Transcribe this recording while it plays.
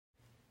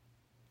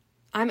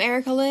I'm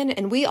Erica Lynn,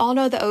 and we all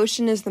know the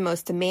ocean is the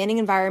most demanding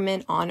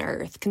environment on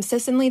Earth,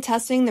 consistently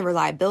testing the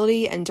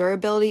reliability and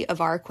durability of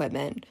our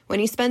equipment.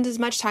 When you spend as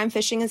much time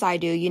fishing as I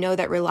do, you know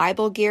that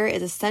reliable gear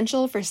is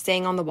essential for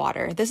staying on the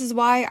water. This is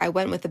why I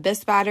went with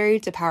Abyss Battery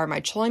to power my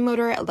trolling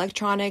motor,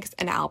 electronics,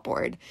 and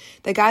outboard.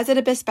 The guys at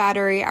Abyss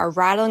Battery are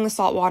rattling the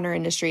saltwater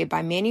industry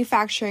by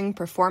manufacturing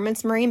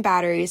performance marine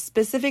batteries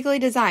specifically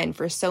designed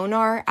for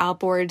sonar,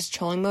 outboards,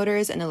 trolling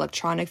motors, and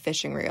electronic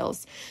fishing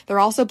reels.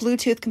 They're also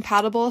Bluetooth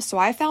compatible, so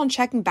I found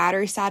checking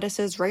battery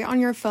statuses right on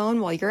your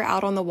phone while you're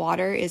out on the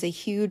water is a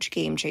huge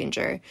game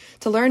changer.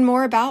 To learn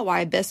more about why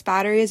Abyss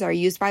batteries are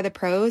used by the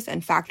pros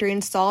and factory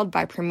installed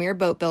by premier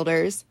boat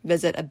builders,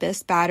 visit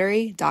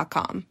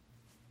abyssbattery.com.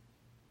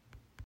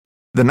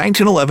 The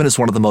 1911 is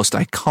one of the most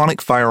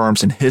iconic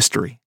firearms in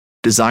history.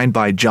 Designed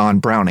by John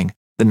Browning,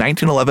 the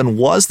 1911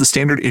 was the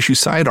standard issue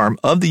sidearm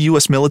of the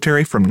U.S.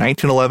 military from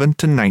 1911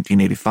 to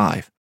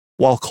 1985.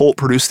 While Colt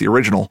produced the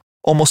original,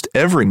 almost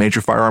every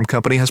major firearm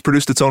company has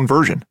produced its own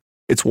version.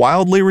 It's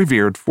wildly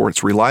revered for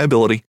its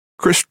reliability,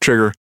 crisp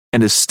trigger,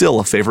 and is still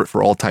a favorite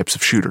for all types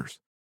of shooters.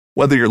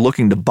 Whether you're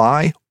looking to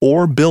buy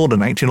or build a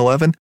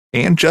 1911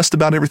 and just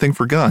about everything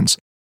for guns,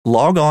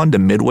 log on to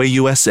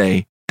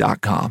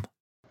midwayusa.com.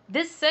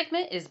 This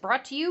segment is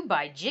brought to you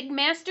by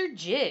Jigmaster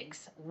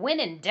Jigs. When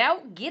in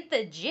doubt, get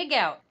the jig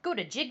out. Go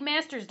to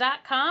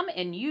jigmasters.com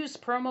and use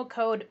promo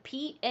code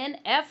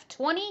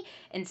PNF20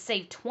 and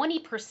save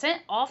 20%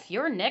 off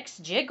your next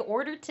jig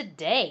order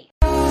today.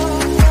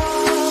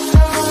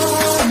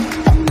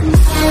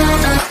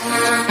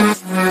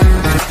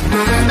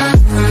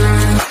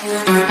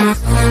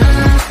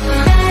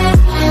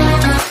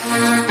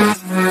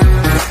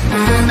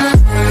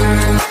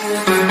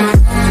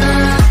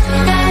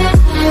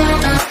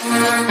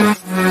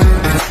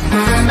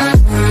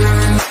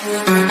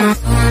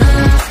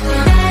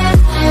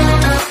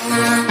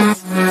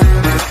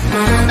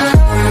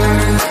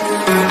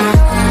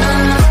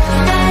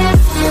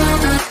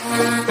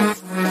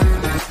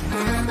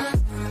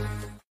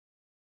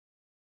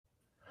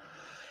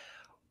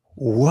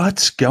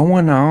 What's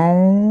going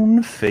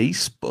on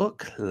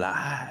Facebook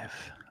Live?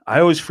 I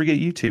always forget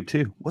YouTube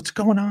too. What's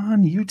going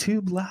on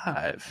YouTube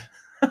Live?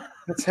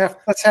 That's half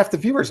the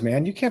viewers,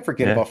 man. You can't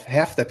forget about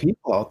half the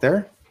people out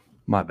there.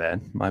 My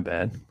bad.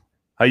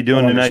 How you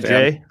doing tonight,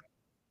 Jay?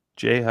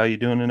 Jay, how you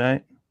doing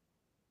tonight?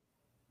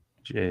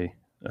 Jay's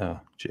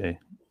a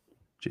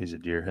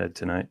deer head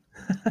tonight.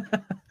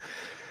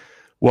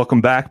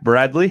 Welcome back,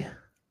 Bradley.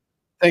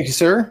 Thank you,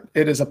 sir.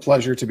 It is a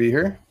pleasure to be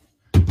here.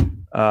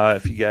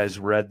 If you guys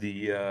read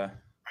the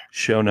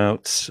show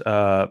notes,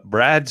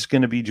 Brad's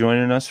going to be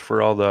joining us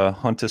for all the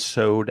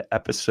Hunt-A-Sode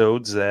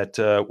episodes that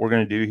we're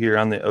going to do here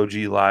on the OG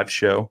Live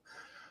show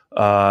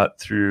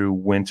through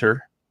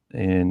winter.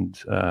 And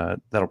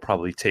that'll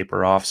probably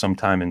taper off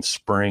sometime in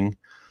spring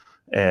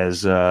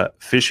as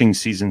fishing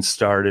season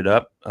started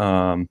up.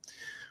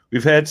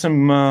 We've had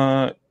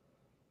some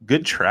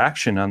good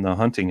traction on the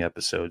hunting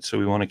episode, so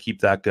we want to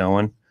keep that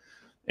going.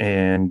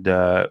 And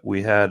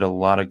we had a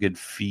lot of good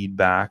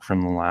feedback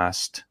from the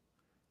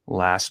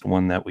last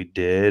one that we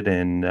did.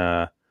 And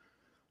we're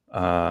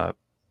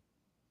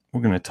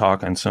going to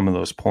talk on some of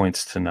those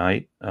points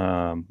tonight.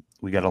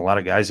 We got a lot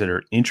of guys that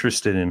are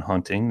interested in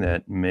hunting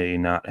that may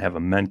not have a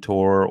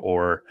mentor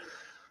or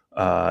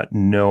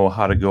know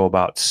how to go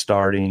about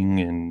starting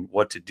and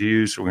what to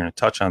do. So we're going to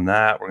touch on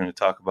that. We're going to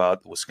talk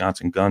about the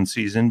Wisconsin gun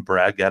season.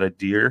 Brad got a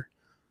deer.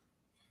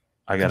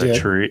 I got a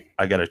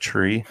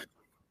tree.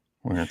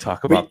 We're going to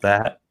talk about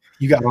that.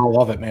 You got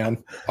all of it,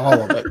 man. All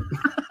of it.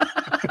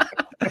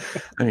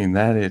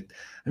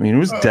 It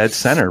was dead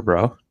center,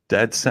 bro.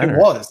 Dead center. It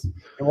was.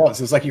 It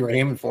was like you were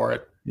aiming for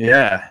it.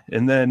 Yeah.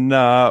 And then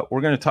we're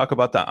going to talk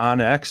about the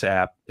OnX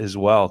app as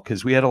well,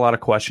 because we had a lot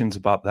of questions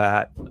about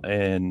that.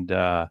 And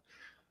I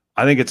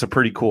think it's a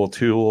pretty cool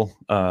tool.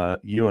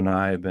 You and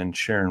I have been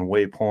sharing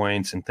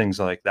waypoints and things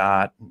like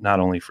that, not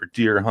only for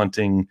deer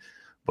hunting,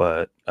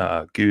 but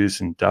goose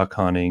and duck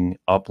hunting,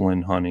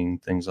 upland hunting,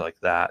 things like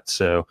that.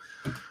 So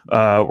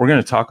we're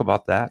going to talk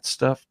about that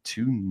stuff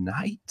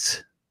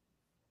tonight.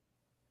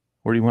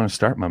 Where do you want to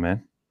start, my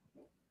man?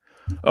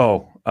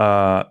 Oh,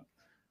 I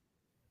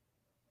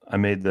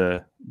made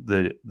the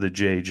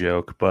Jay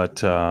joke, but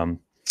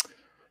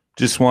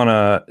just want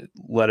to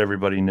let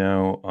everybody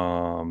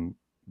know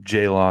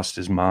Jay lost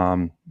his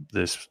mom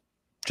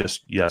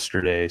just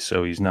yesterday,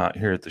 so he's not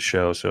here at the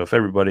show. So if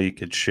everybody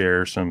could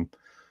share some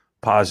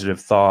positive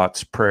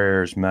thoughts,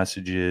 prayers,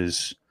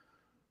 messages,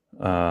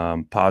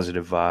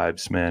 positive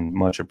vibes, man,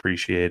 much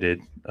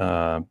appreciated.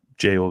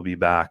 Jay will be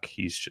back.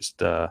 He's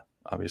just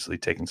obviously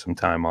taking some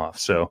time off.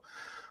 So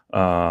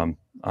I'm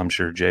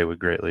sure Jay would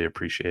greatly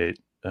appreciate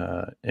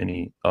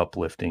any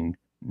uplifting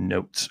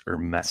notes or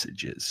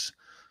messages.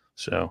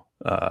 So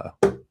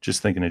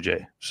just thinking of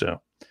Jay.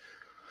 So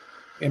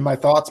in my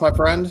thoughts, my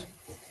friend.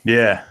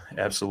 Yeah,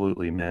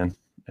 absolutely, man.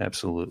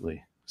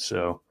 Absolutely.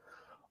 So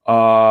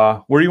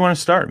where do you want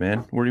to start,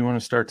 man? Where do you want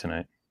to start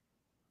tonight?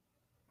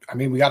 I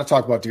mean, we got to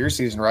talk about deer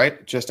season,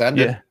 right? Just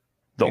ended. Yeah.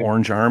 The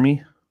Orange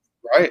Army.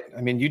 Right.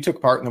 I mean, you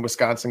took part in the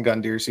Wisconsin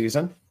gun deer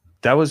season.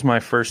 That was my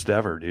first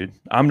ever, dude.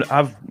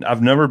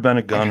 I've never been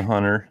a gun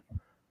hunter.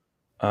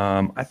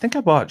 I think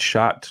I bought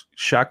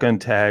shotgun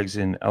tags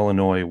in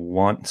Illinois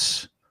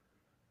once,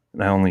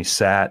 and I only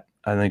sat,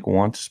 I think,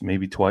 once,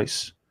 maybe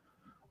twice.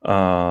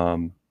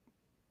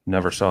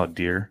 Never saw a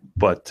deer,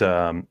 but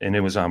and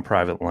it was on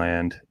private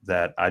land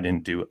that I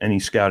didn't do any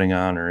scouting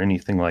on or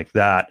anything like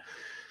that.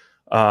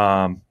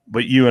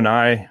 But you and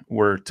I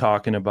were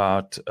talking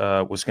about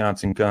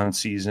Wisconsin gun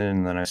season,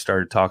 and then I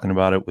started talking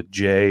about it with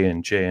Jay,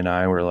 and Jay and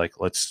I were like,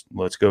 let's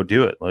go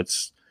do it.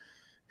 Let's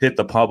hit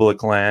the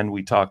public land.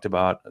 We talked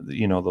about,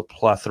 the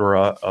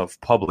plethora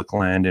of public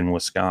land in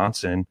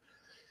Wisconsin,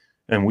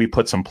 and we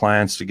put some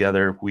plans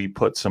together. We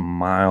put some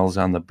miles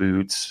on the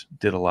boots,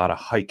 did a lot of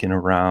hiking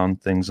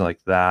around, things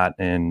like that.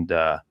 And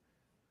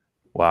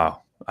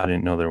wow, I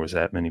didn't know there was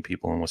that many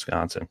people in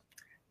Wisconsin.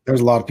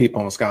 There's a lot of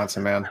people in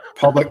Wisconsin, man.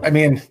 Public, I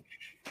mean,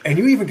 and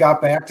you even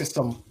got back to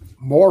some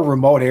more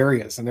remote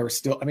areas, and there was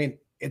still, I mean,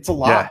 it's a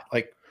lot. Yeah.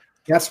 Like,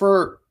 that's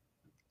where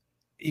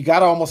you got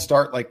to almost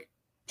start like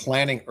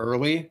planning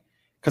early,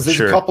 because there's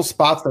Sure. a couple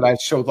spots that I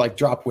showed like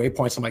drop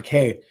waypoints. I'm like,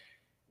 hey,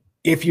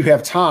 if you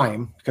have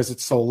time, because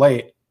it's so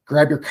late,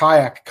 grab your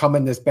kayak, come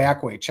in this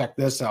back way, check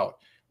this out,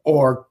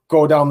 or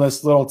go down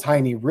this little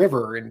tiny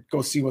river and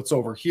go see what's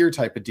over here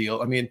type of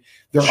deal. I mean,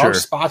 there Sure. are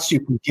spots you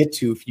can get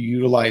to if you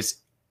utilize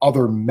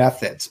other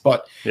methods,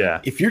 but Yeah.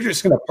 if you're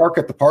just going to park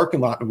at the parking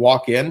lot and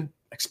walk in,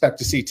 expect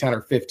to see 10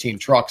 or 15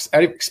 trucks,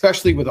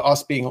 especially with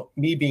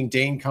me being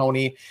Dane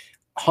County,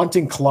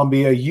 hunting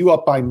Columbia, you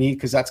up by me,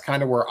 because that's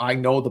kind of where I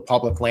know the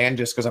public land,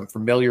 just because I'm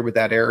familiar with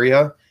that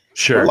area.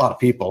 Sure. There are a lot of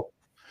people.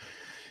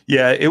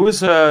 Yeah, it was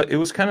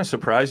kind of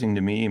surprising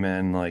to me,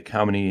 man, like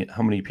how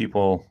many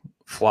people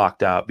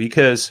flocked out,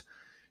 because,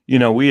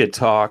 we had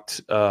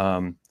talked,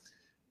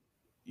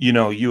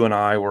 you and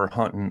I were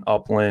hunting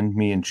upland.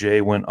 Me and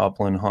Jay went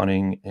upland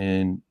hunting,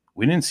 and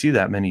we didn't see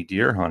that many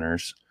deer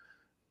hunters.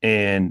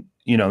 And,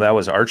 that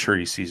was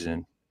archery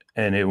season.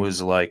 And it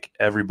was like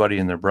everybody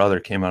and their brother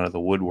came out of the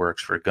woodworks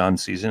for gun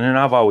season. And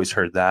I've always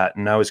heard that.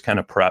 And I was kind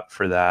of prepped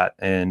for that.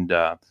 And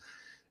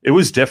it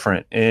was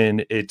different.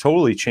 And it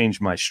totally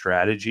changed my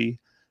strategy.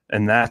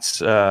 And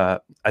that's, I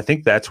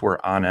think that's where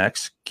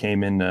OnX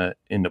came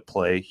into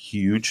play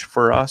huge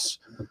for us.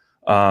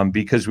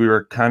 Because we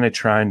were kind of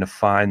trying to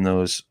find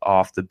those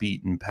off the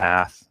beaten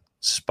path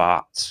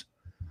spots,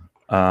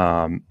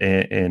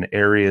 and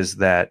areas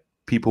that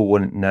people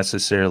wouldn't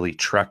necessarily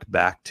trek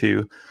back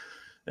to.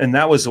 And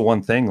that was the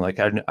one thing, like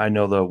I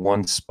know the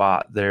one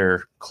spot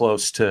there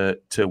close to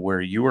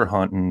where you were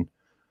hunting,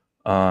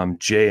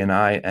 Jay and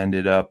I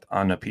ended up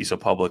on a piece of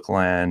public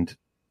land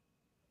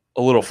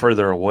a little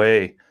further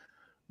away.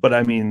 But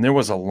I mean, there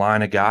was a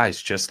line of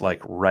guys just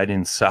like right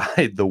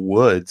inside the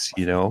woods,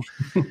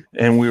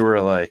 and we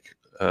were like,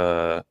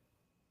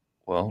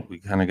 well, we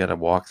kind of got to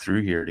walk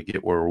through here to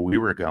get where we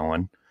were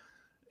going.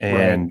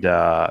 And,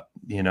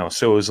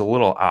 so it was a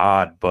little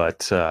odd,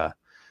 but,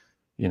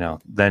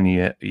 then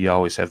you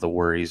always have the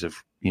worries of,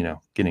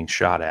 getting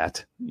shot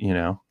at,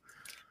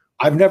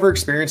 I've never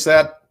experienced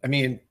that. I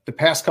mean, the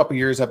past couple of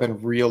years, I've been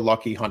real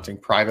lucky hunting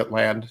private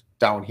land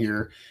down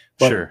here.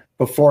 But Sure.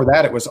 Before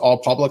that, it was all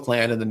public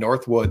land in the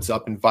Northwoods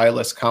up in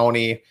Vilas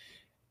County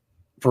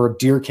for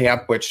deer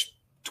camp, which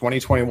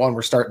 2021,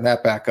 we're starting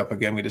that back up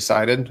again. We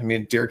decided, I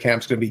mean, deer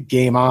camp's going to be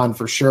game on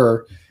for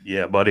sure.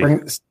 Yeah, buddy.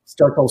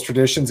 Start those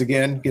traditions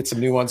again, get some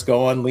new ones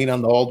going, lean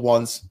on the old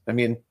ones. I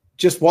mean,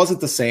 just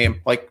wasn't the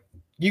same. Like,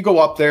 you go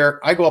up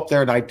there, I go up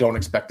there, and I don't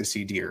expect to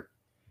see deer.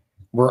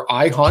 Where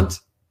I hunt,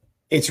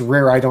 it's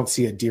rare I don't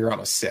see a deer on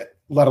a sit,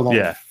 let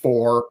alone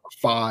 4 or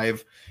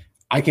 5.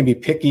 I can be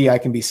picky. I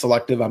can be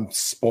selective. I'm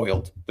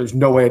spoiled. There's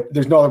no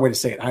other way to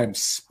say it. I am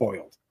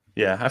spoiled.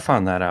 Yeah, I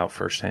found that out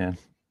firsthand.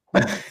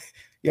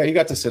 Yeah, you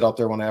got to sit up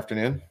there one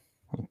afternoon.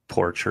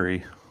 Poor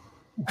tree.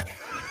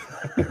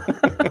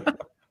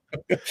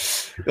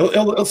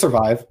 It'll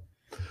survive.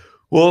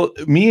 Well,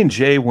 me and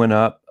Jay went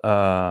up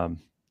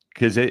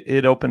because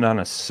it opened on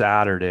a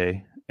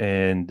Saturday,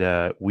 and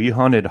we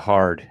hunted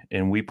hard,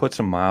 and we put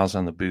some miles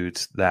on the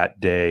boots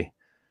that day.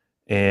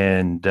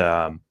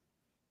 And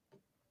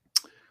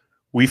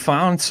we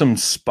found some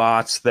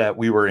spots that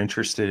we were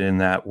interested in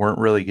that weren't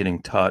really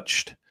getting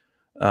touched.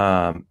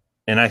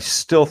 And I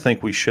still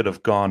think we should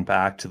have gone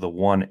back to the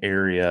one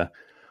area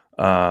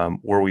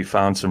where we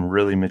found some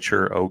really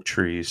mature oak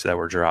trees that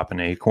were dropping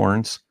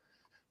acorns.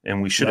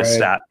 And we should have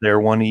sat there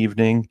one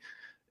evening,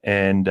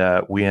 and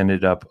we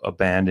ended up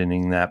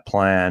abandoning that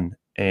plan.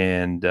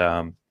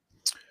 And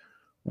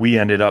we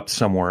ended up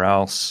somewhere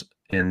else.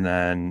 And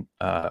then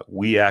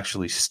we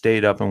actually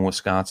stayed up in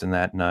Wisconsin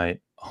that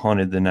night,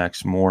 hunted the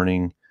next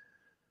morning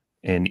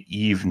and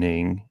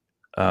evening.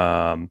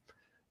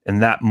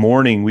 And that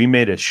morning we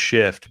made a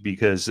shift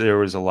because there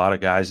was a lot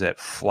of guys that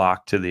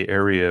flocked to the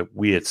area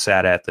we had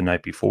sat at the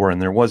night before,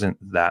 and there wasn't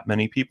that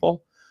many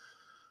people.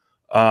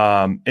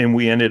 And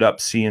we ended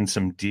up seeing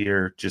some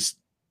deer, just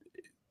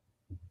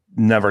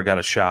never got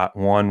a shot.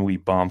 One we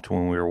bumped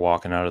when we were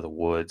walking out of the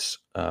woods.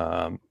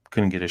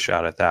 Couldn't get a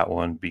shot at that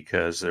one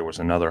because there was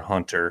another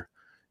hunter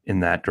in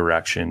that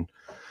direction.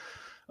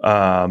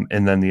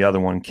 And then the other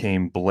one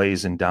came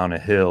blazing down a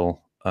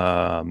hill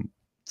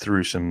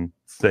through some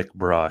thick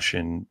brush,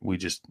 and we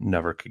just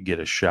never could get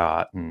a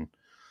shot and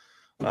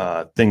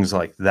things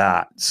like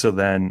that. So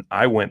then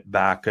I went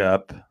back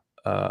up.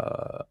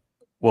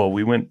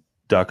 We went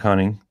duck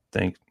hunting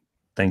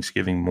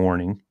Thanksgiving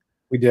morning.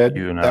 We did.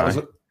 You and that I.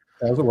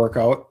 Was a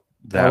workout.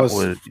 That was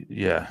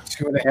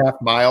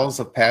 2.5 miles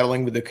of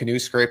paddling with the canoe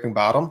scraping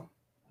bottom.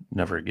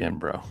 Never again,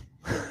 bro.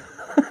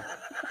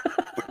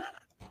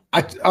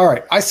 All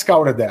right. I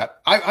scouted that.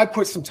 I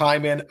put some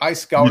time in. I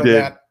scouted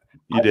that.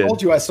 I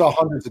told you I saw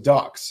hundreds of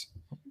ducks.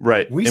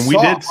 Right. We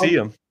did see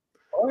them.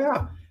 Oh,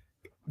 yeah.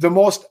 The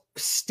most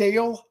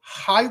stale,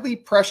 highly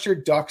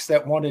pressured ducks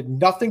that wanted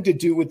nothing to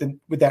do with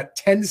that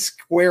 10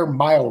 square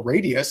mile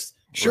radius.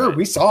 Sure, right.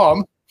 We saw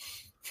them.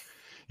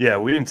 Yeah,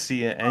 we didn't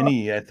see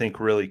any, I think,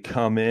 really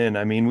come in.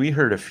 I mean, we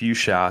heard a few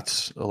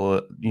shots,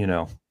 little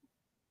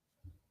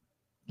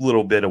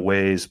bit of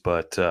ways,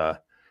 but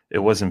it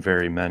wasn't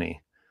very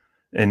many.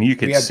 And you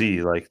could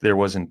see, like, there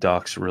wasn't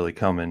ducks really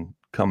coming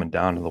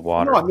down to the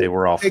water. No, they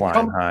were all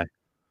flying high.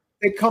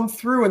 They'd come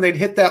through and they'd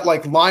hit that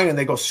like line and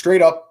they go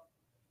straight up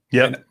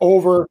and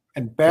over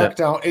and back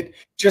down. It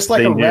just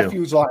like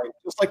refuge line,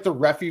 just like the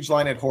refuge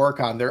line at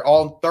Horicon. They're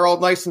all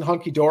nice and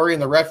hunky dory in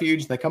the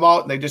refuge. And they come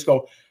out and they just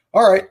go,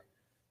 all right,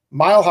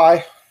 mile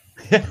high.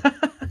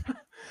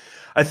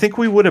 I think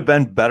we would have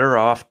been better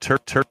off.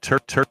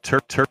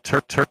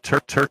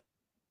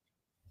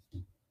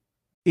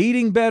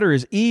 Eating better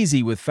is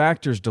easy with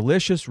Factor's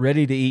delicious,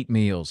 ready-to-eat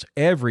meals.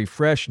 Every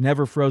fresh,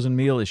 never-frozen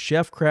meal is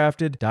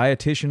chef-crafted,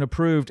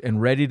 dietitian-approved, and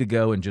ready to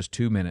go in just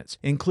 2 minutes,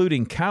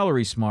 including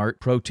Calorie Smart,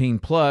 Protein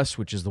Plus,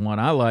 which is the one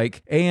I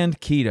like, and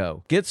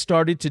Keto. Get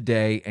started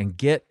today and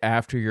get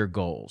after your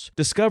goals.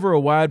 Discover a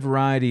wide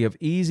variety of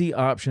easy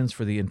options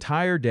for the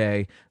entire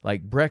day,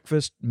 like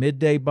breakfast,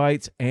 midday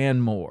bites,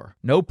 and more.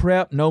 No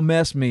prep, no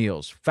mess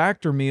meals.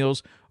 Factor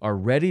meals are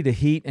ready to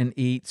heat and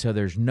eat, so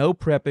there's no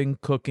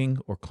prepping, cooking,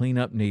 or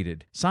cleanup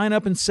needed. Sign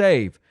up and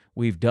save.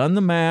 We've done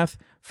the math.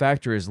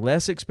 Factor is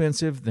less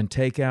expensive than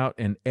takeout,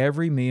 and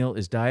every meal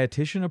is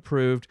dietitian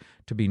approved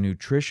to be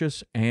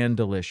nutritious and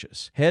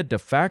delicious. Head to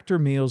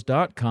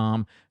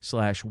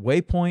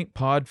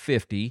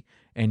factormeals.com/waypointpod50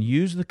 and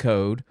use the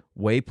code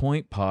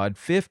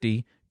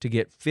waypointpod50 to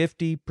get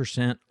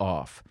 50%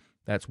 off.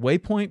 That's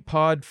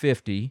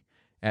waypointpod50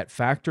 at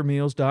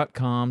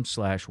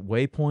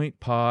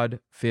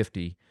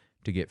factormeals.com/waypointpod50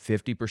 to get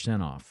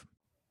 50% off.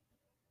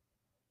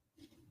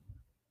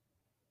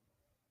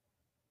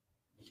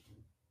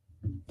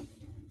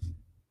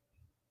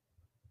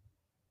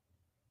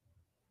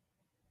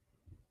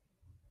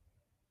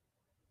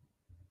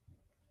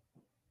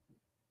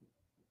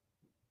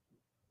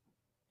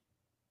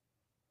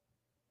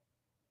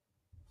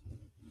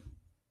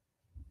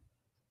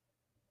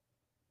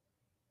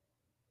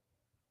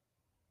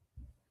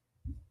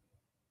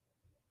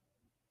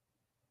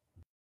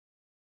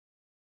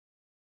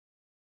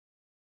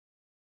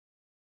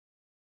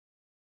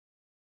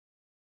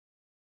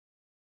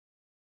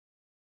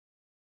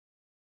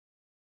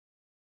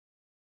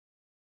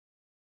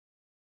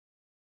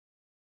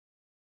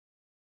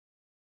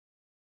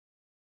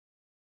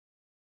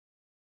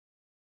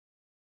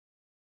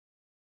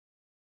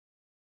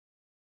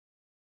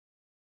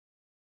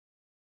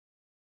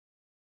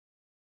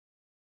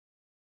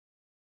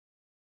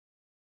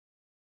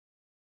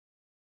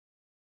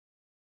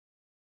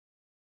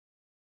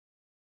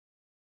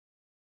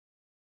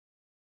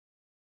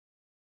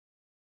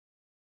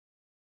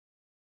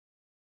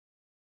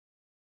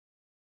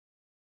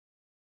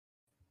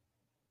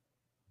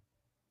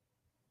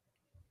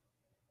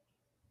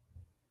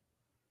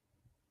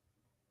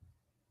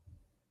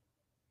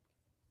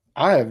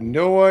 I have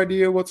no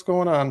idea what's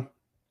going on.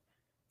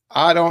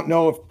 I don't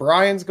know if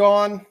Brian's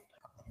gone.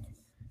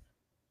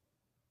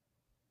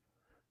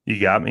 You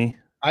got me?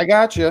 I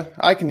got you.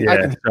 I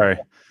can. Sorry.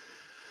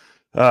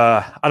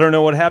 I don't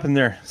know what happened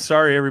there.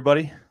 Sorry,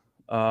 everybody.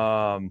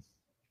 Let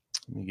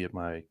me get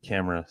my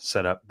camera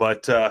set up.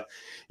 But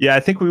I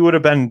think we would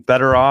have been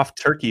better off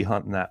turkey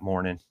hunting that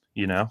morning,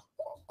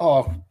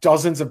 Oh,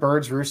 dozens of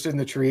birds roosted in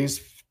the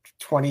trees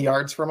 20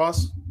 yards from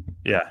us.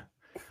 Yeah.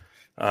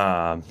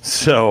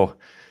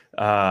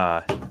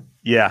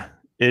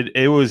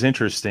 It was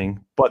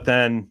interesting. But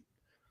then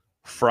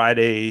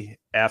Friday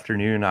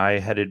afternoon, I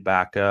headed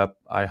back up.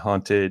 I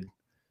hunted,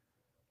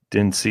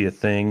 didn't see a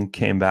thing,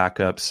 came back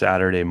up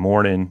Saturday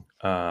morning.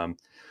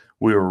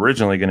 We were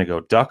originally going to go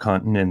duck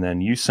hunting, and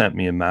then you sent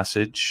me a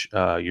message.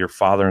 Your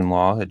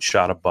father-in-law had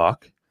shot a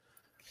buck.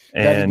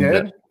 And that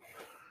he did?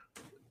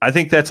 I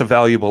think that's a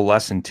valuable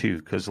lesson too,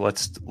 because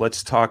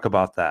let's talk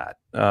about that.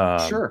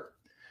 Sure.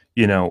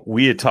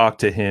 We had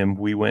talked to him.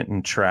 We went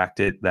and tracked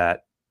it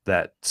that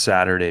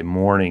Saturday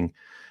morning,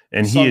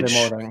 and Sunday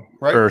morning.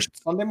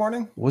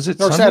 Was it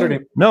Sunday? Saturday?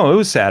 No, it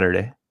was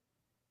Saturday.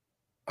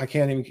 I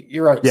can't even.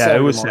 You're right. Yeah, Saturday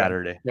it was morning.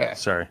 Saturday. Yeah,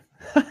 sorry.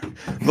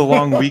 The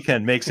long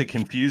weekend makes it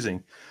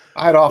confusing.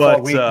 I had off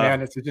all week,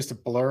 man. It's just a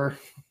blur.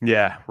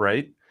 Yeah,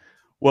 right.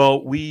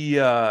 Well, we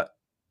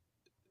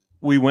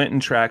went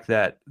and tracked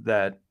that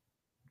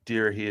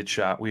deer he had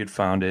shot. We had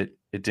found it.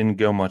 It didn't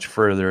go much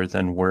further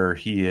than where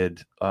he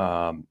had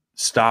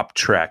stopped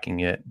tracking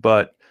it.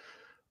 But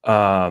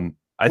I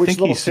think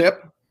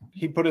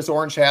he put his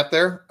orange hat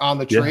there on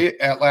the tree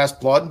at last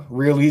blood.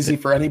 Real easy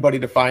for anybody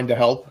to find to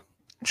help.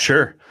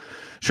 Sure.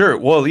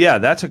 Well, yeah,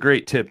 that's a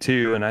great tip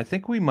too. And I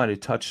think we might have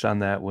touched on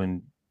that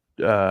when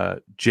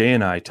Jay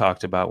and I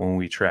talked about when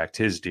we tracked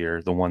his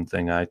deer. The one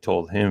thing I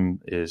told him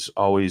is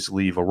always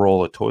leave a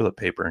roll of toilet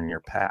paper in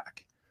your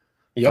pack.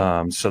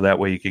 Yep. So that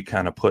way you could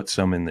kind of put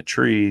some in the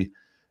tree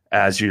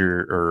as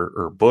you're,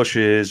 or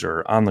bushes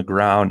or on the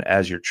ground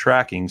as you're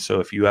tracking. So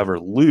if you ever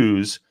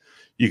lose,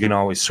 you can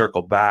always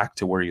circle back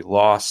to where you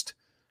lost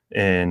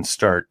and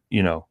start,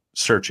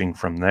 searching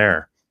from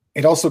there.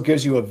 It also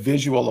gives you a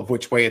visual of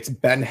which way it's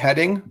been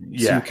heading.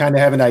 Yeah. So you kind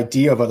of have an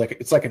idea of it.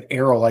 It's like an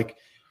arrow, like,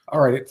 all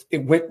right,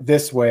 it went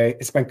this way.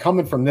 It's been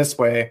coming from this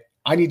way.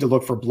 I need to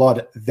look for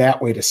blood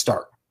that way to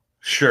start.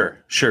 Sure.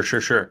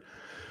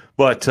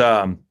 But,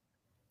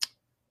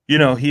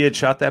 he had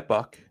shot that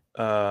buck.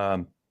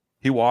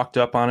 He walked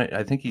up on it.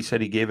 I think he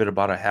said he gave it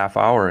about a half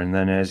hour. And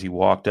then as he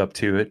walked up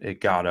to it, it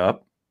got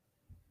up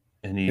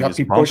and he was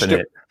bumping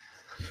it.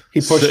 He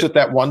pushed it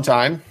that one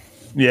time.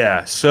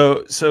 Yeah.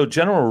 So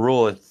general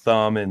rule of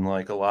thumb, and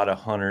like a lot of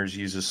hunters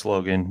use a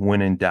slogan,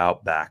 when in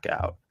doubt, back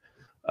out.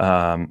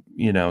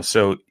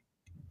 So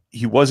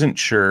he wasn't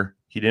sure.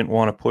 He didn't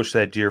want to push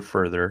that deer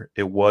further.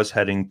 It was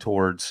heading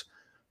towards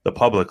the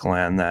public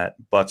land that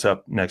butts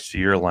up next to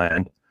your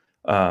land,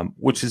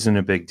 which isn't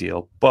a big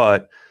deal.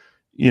 But,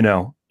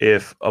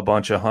 if a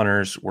bunch of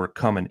hunters were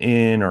coming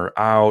in or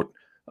out,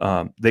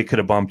 they could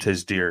have bumped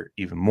his deer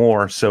even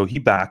more. So he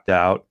backed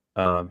out.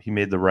 He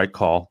made the right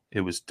call.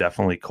 It was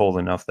definitely cold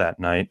enough that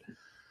night.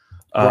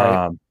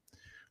 Right.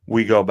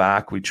 We go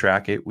back, we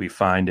track it, we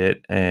find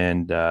it,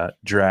 and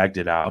dragged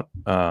it out.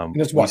 It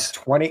was what,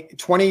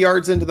 20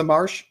 yards into the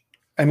marsh?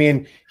 I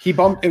mean, he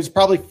bumped, it was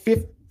probably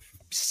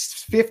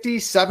 50,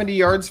 70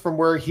 yards from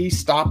where he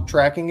stopped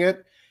tracking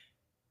it,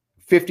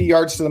 50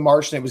 yards to the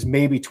marsh, and it was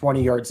maybe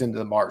 20 yards into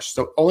the marsh.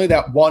 So only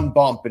that one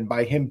bump, and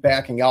by him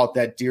backing out,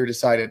 that deer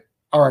decided,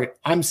 all right,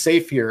 I'm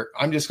safe here.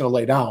 I'm just going to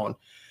lay down.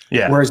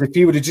 Yeah. Whereas if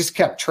he would have just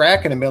kept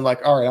tracking and been like,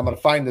 all right, I'm going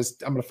to find this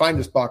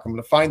buck. I'm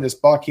going to find this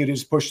buck. He would have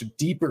just pushed it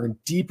deeper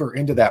and deeper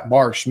into that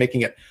marsh,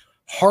 making it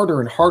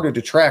harder and harder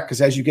to track.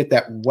 Because as you get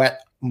that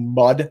wet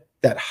mud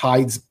that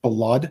hides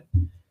blood,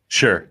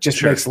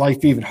 just makes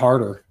life even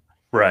harder.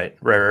 Right.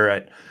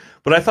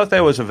 But I thought that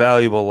was a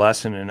valuable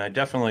lesson, and I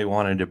definitely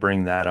wanted to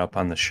bring that up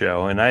on the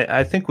show. And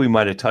I think we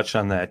might have touched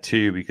on that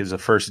too, because the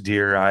first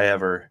deer I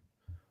ever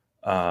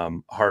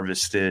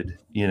harvested,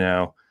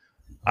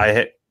 I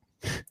had,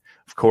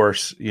 of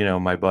course,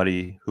 my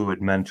buddy who had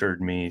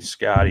mentored me,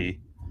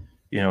 Scotty,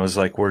 was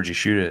like, where'd you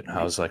shoot it? And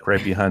I was like,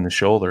 right behind the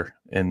shoulder.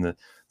 And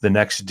the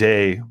next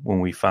day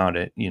when we found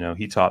it,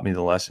 he taught me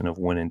the lesson of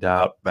when in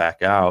doubt,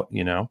 back out,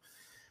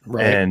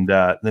 Right. And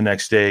the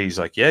next day he's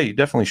like, yeah, you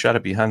definitely shot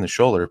it behind the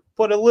shoulder,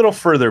 but a little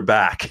further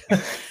back,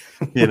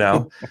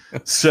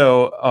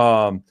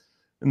 So,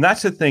 and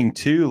that's the thing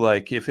too.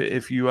 Like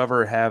if you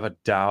ever have a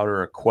doubt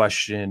or a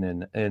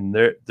question, and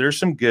there's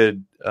some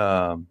good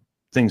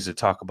things to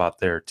talk about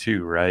there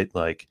too, right?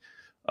 Like,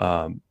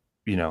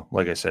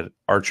 like I said,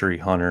 archery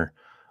hunter,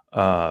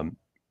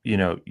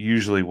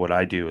 usually what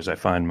I do is I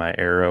find my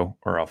arrow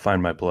or I'll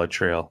find my blood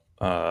trail.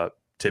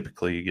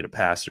 Typically you get a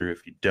pass through.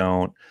 If you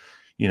don't,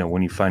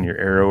 when you find your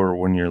arrow or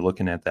when you're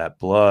looking at that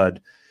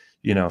blood,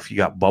 if you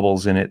got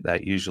bubbles in it,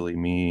 that usually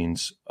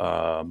means,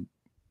 a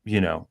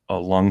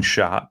lung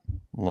shot,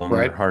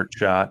 or heart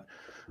shot,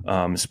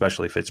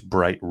 especially if it's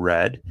bright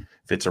red.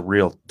 If it's a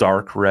real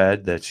dark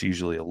red, that's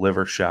usually a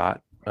liver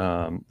shot.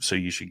 So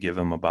you should give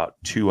them about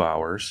 2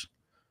 hours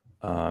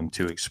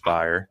to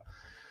expire.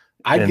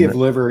 I'd give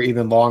liver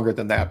even longer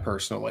than that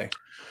personally.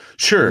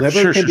 Sure.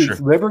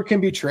 Liver can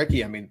be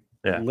tricky. I mean,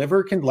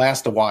 liver can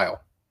last a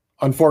while.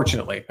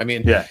 Unfortunately, I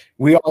mean,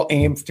 we all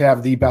aim to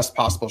have the best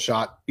possible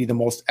shot, be the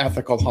most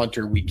ethical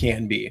hunter we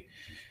can be.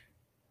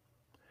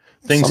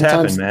 Things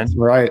happen, man.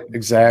 Right,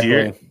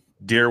 exactly.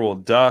 Deer will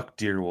duck,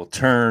 deer will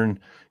turn,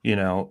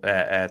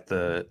 at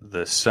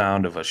the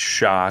sound of a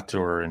shot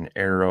or an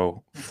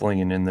arrow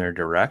flinging in their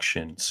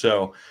direction.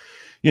 So,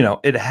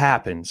 it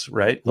happens,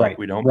 right? Like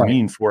we don't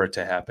mean for it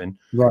to happen.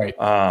 Right.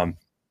 And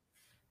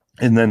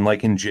then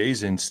like in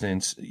Jay's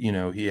instance,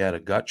 he had a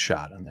gut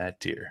shot on that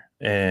deer,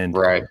 and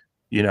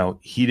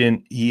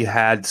he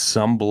had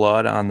some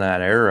blood on that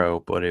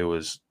arrow, but it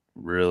was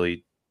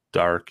really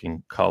dark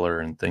in color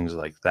and things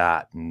like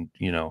that. And,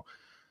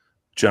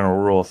 general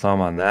rule of thumb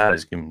on that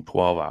is give him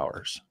 12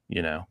 hours,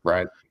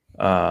 Right.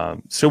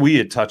 So we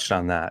had touched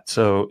on that.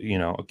 So,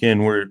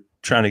 again, we're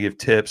trying to give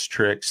tips,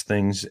 tricks,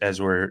 things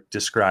as we're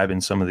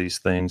describing some of these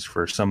things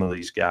for some of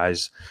these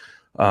guys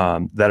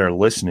that are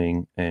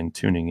listening and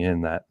tuning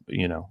in that,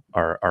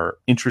 are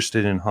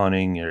interested in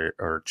hunting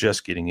or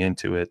just getting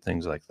into it,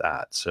 things like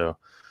that. So,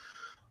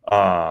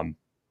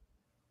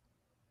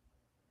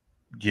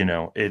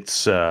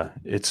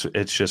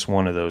 it's just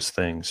one of those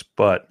things,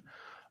 but,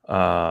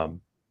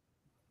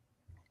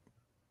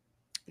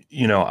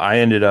 I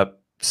ended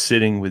up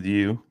sitting with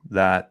you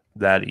that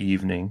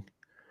evening,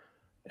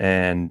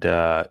 and you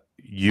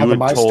Out of had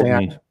my told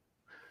stand. me,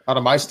 Out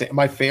of my stand,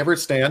 my favorite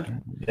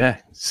stand.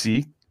 yeah,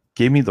 see,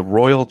 gave me the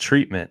royal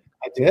treatment.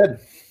 I did.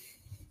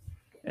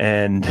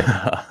 And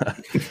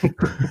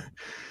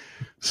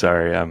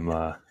sorry,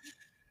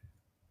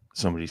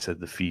 somebody said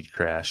the feed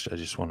crashed. I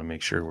just want to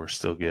make sure we're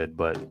still good,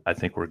 but I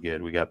think we're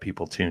good. We got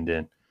people tuned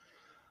in.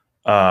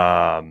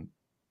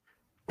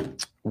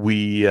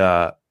 We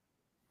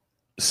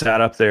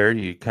sat up there.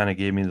 You kind of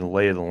gave me the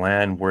lay of the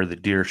land, where the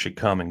deer should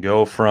come and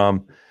go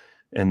from,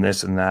 and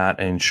this and that.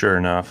 And sure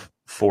enough,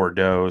 4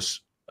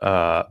 does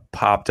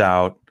popped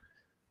out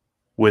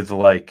with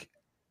like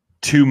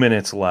 2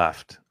 minutes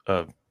left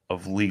of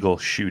legal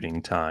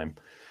shooting time.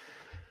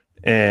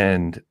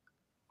 And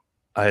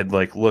I had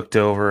like looked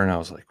over and I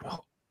was like,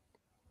 well,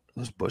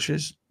 those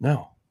bushes?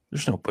 No,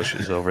 there's no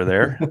bushes over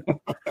there.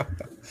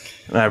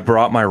 And I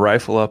brought my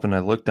rifle up and I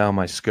looked down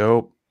my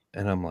scope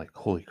and I'm like,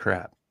 holy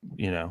crap.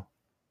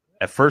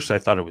 At first I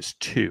thought it was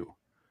 2.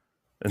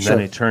 And Sure.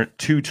 then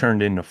two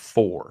turned into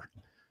 4.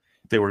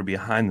 They were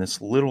behind this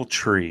little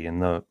tree,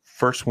 and the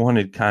first one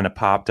had kind of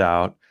popped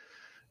out.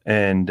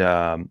 And,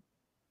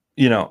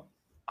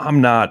 I'm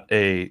not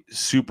a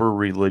super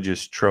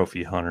religious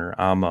trophy hunter.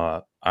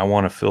 I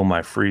want to fill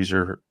my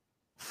freezer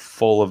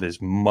full of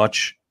as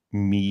much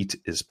meat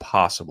as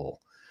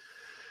possible.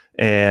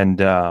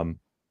 And, it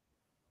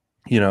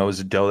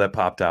was a doe that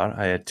popped out.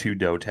 I had 2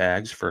 doe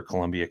tags for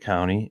Columbia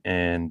County,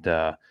 and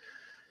I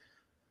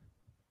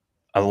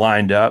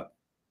lined up.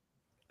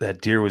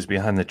 That deer was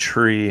behind the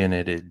tree, and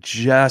it had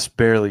just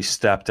barely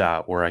stepped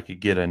out where I could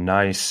get a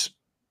nice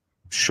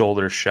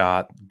shoulder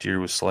shot. Deer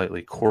was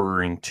slightly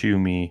quartering to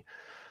me,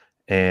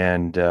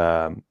 and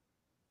I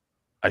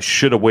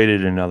should have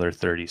waited another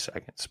 30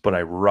 seconds, but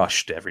I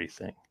rushed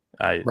everything.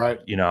 Right.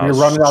 You You're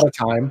running out of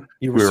time.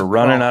 We were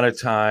running out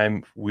of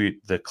time.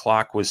 The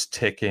clock was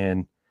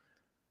ticking,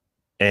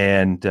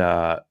 and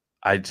I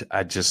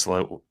just,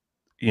 in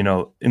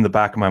the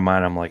back of my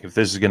mind, I'm like, if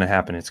this is going to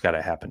happen, it's got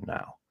to happen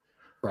now.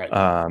 Right.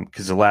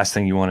 Because the last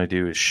thing you want to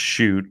do is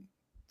shoot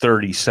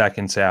 30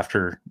 seconds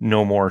after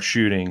no more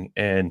shooting,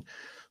 and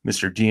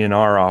Mr.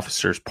 DNR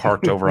officer's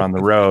parked over on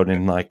the road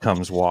and like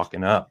comes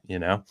walking up,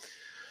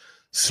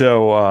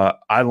 So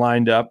I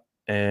lined up,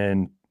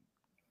 and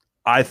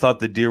I thought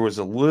the deer was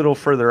a little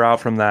further out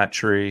from that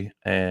tree,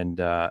 and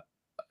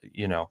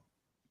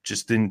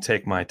just didn't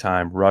take my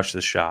time, rush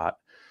the shot,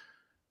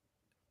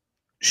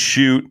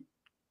 shoot,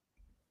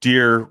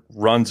 deer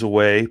runs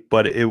away,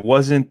 but it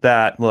wasn't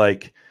that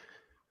like,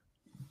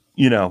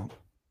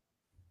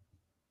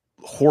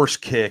 horse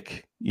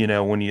kick,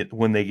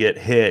 when they get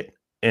hit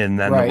and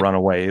then Right. they run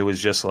away. It was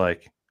just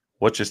like,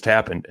 what just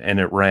happened? And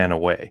it ran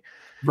away.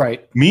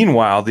 Right.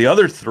 Meanwhile, the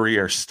other 3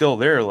 are still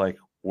there. Like,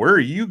 where are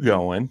you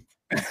going?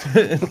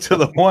 To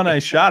the one I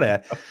shot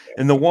at.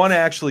 And the one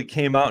actually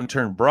came out and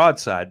turned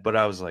broadside, but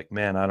I was like,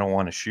 man, I don't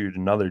want to shoot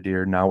another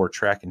deer. Now we're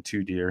tracking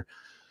 2 deer,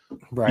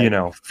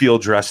 Right.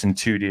 field dressing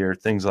 2 deer,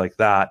 things like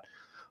that.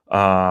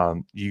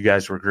 You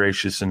guys were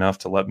gracious enough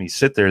to let me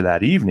sit there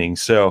that evening.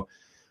 So,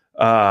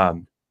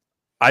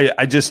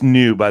 I just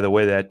knew by the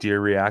way that deer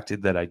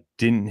reacted that I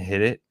didn't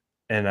hit it,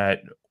 and I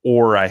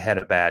had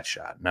a bad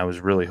shot, and I was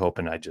really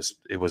hoping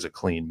it was a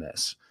clean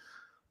miss.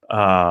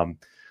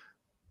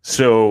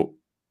 So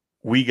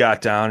we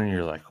got down, and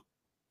you're like,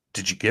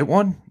 did you get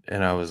one?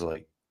 And I was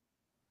like,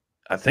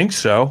 I think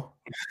so.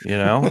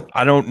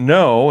 I don't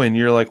know. And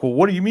you're like, well,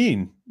 what do you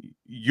mean?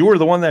 You were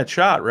the one that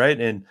shot, right?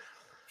 And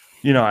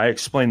I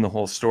explained the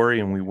whole story,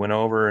 and we went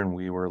over and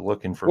we were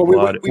looking for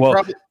blood.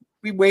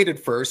 We waited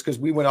first because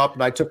we went up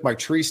and I took my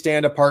tree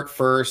stand apart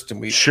first,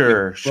 and we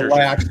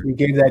relaxed. Sure. We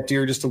gave that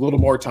deer just a little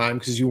more time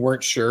because you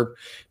weren't sure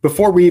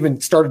before we even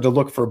started to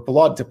look for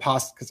blood to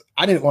pass, because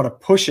I didn't want to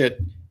push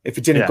it if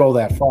it didn't go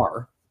that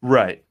far.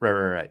 Right.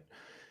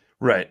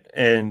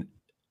 And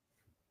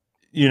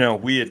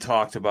we had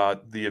talked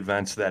about the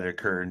events that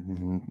occurred,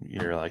 and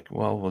you're like,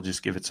 well, we'll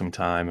just give it some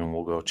time and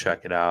we'll go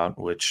check it out,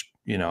 which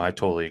I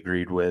totally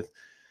agreed with.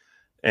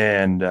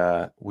 And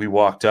we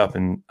walked up,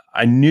 and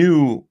I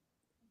knew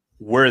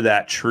where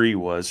that tree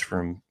was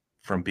from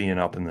being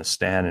up in the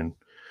stand, and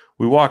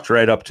we walked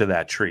right up to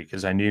that tree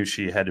because I knew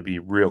she had to be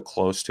real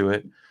close to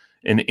it.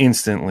 And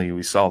instantly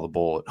we saw the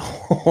bullet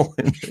hole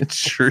in the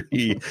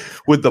tree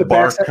with the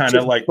bark kind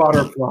of like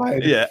butterfly.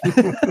 Yeah.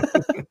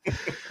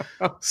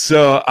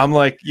 So I'm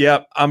like,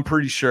 yep, I'm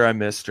pretty sure I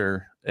missed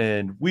her.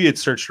 And we had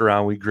searched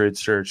around. We grid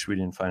searched. We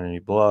didn't find any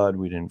blood.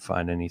 We didn't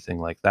find anything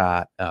like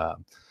that.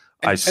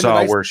 I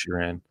saw where she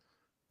ran.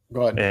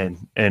 Go ahead.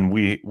 And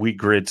we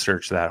grid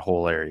searched that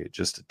whole area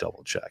just to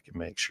double check and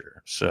make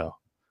sure. So.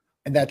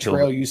 And that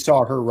trail you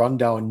saw her run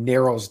down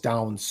narrows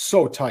down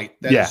so tight.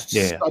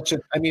 Such a,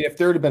 I mean, if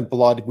there had been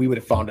blood, we would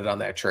have found it on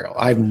that trail.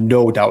 I have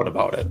no doubt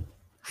about it.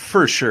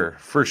 For sure.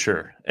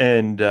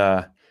 And,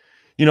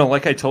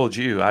 like I told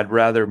you, I'd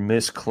rather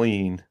miss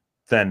clean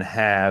than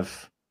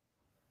have,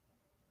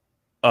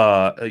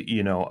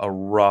 a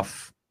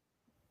rough,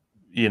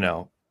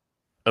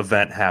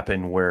 event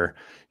happen where,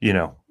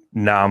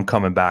 now I'm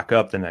coming back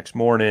up the next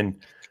morning,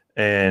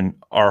 and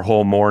our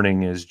whole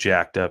morning is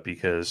jacked up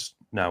because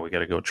now we got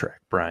to go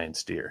track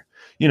Brian's deer.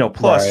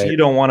 Plus you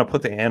don't want to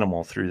put the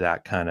animal through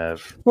that kind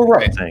of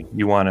thing.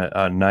 You want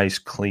a nice,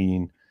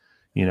 clean,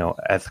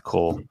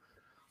 ethical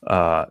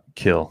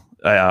kill.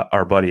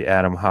 Our buddy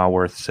Adam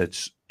Howarth said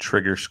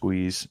trigger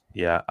squeeze.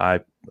 Yeah,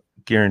 I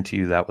guarantee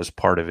you that was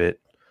part of it.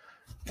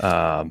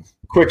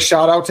 Quick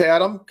shout out to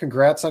Adam.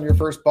 Congrats on your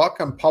first buck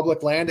on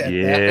public land.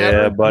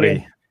 Yeah,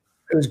 buddy.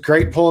 It was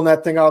great pulling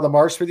that thing out of the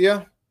marsh with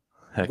you.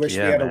 Heck Wish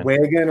yeah, we had man. a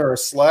wagon or a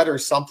sled or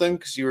something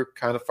because you were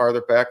kind of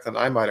farther back than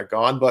I might have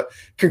gone. But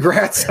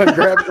congrats on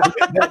grabbing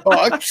that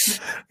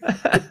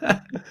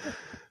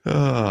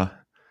buck.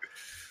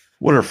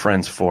 What are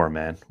friends for,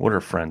 man? What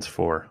are friends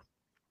for?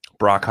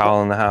 Brock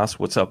Hall in the house.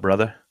 What's up,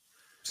 brother?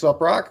 What's up,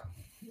 Brock?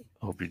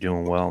 Hope you're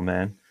doing well,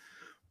 man.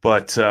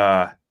 But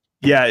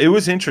yeah, it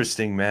was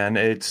interesting, man.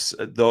 It's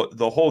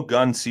the whole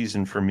gun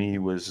season for me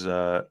was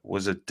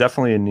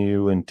definitely a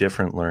new and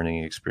different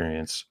learning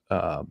experience.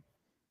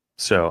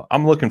 So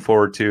I'm looking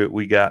forward to it.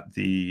 We got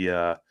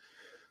the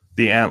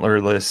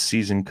antlerless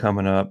season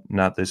coming up,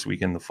 not this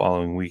weekend, the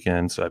following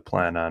weekend. So I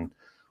plan on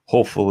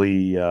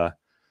hopefully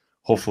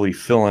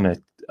filling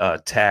a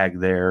tag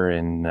there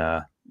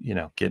and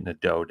getting a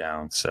doe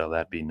down. So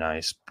that'd be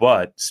nice.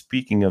 But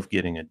speaking of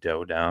getting a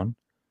doe down,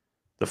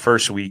 the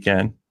first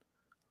weekend,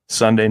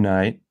 Sunday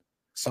night.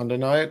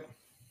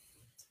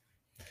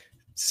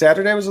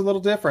 Saturday was a little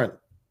different.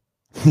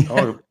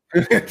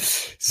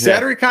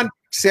 Saturday kind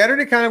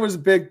of was a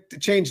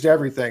big, changed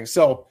everything.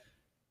 So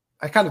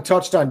I kind of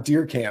touched on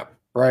deer camp,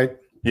 right?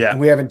 Yeah. And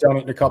we haven't done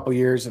it in a couple of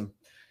years. And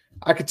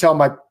I could tell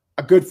a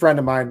good friend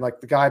of mine, like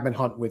the guy I've been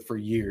hunting with for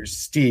years,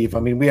 Steve. I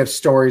mean, we have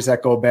stories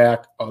that go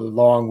back a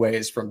long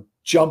ways, from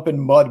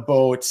jumping mud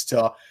boats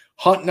to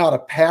hunting out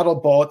of paddle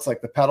boats,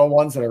 like the pedal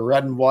ones that are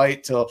red and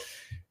white, to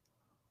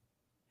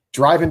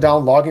driving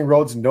down logging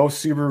roads no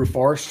Subaru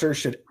Forester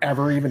should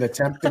ever even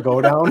attempt to go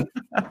down.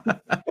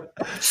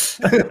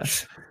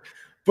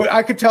 But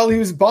I could tell he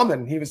was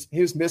bumming. He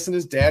was missing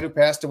his dad, who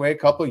passed away a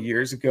couple of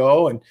years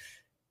ago, and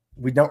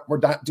we're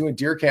not doing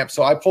deer camp.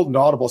 So I pulled an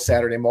audible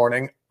Saturday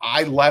morning.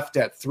 I left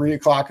at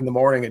 3:00 in the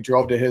morning and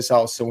drove to his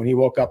house. So when he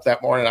woke up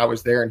that morning, I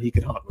was there and he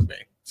could hunt with me.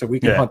 So we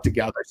could hunt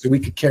together. So we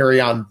could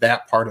carry on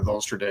that part of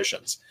those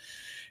traditions.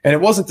 And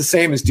it wasn't the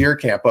same as deer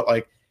camp, but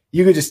like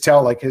you could just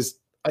tell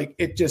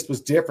it just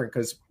was different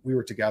because we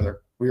were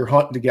together. We were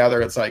hunting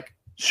together. It's like,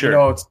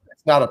 sure, it's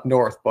not up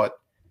north, but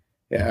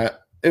yeah,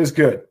 it was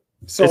good.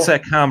 So it's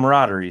that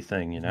camaraderie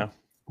thing,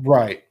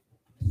 Right.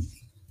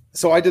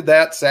 So I did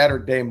that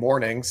Saturday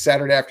morning.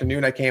 Saturday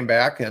afternoon, I came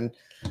back, and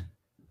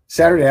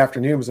Saturday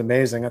afternoon was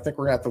amazing. I think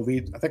we're going to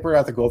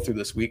have to go through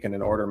this weekend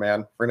in order,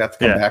 man. We're going to have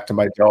to come back to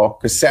my doe,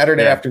 because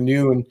Saturday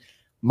afternoon,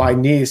 my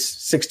niece,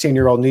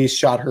 16-year-old niece,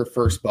 shot her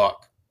first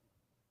buck.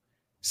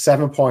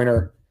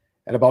 7-pointer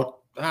at about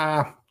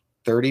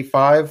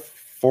 35,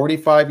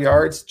 45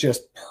 yards.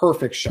 Just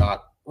perfect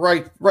shot.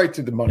 Right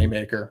through the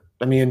moneymaker.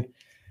 I mean,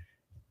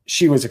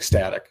 she was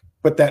ecstatic.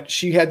 But that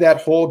she had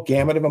that whole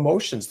gamut of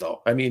emotions,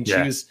 though. I mean,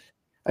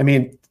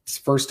 it's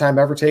first time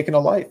ever taking a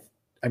life.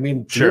 I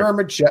mean, deer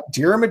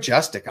are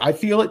majestic. I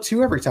feel it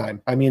too every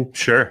time. I mean,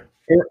 sure.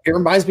 It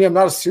reminds me I'm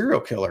not a serial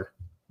killer.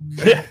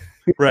 Yeah.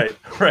 Right.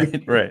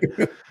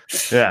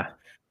 Yeah.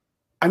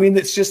 I mean,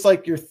 it's just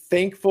like you're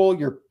thankful,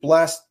 you're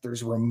blessed,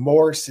 there's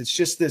remorse. It's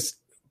just this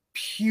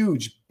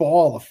huge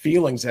ball of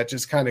feelings that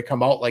just kind of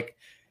come out like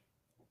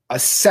a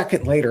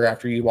second later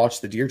after you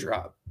watch the deer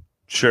drop.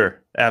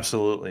 Sure.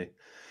 Absolutely.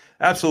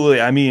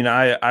 I mean,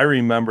 I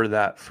remember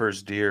that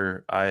first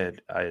deer I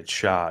had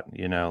shot,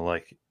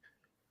 like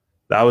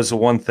that was the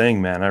one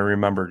thing, man. I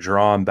remember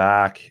drawing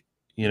back,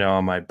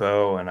 on my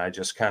bow, and I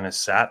just kind of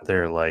sat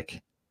there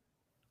like,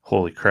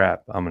 holy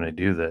crap, I'm going to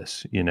do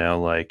this, and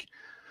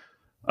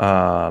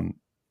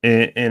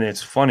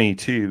it's funny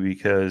too,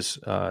 because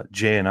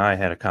Jay and I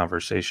had a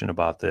conversation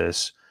about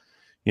this,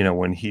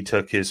 when he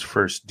took his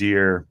first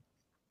deer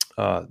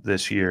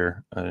this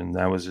year, and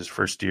that was his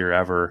first deer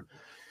ever.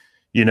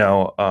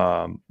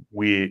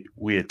 We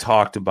had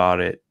talked about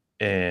it,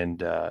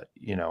 and I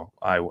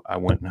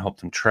went and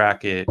helped him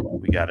track it.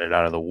 We got it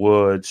out of the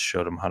woods,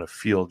 showed him how to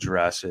field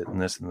dress it,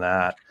 and this and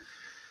that.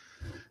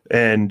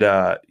 And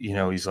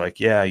he's like,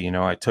 yeah,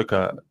 I took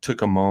a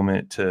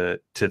moment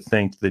to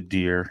thank the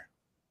deer,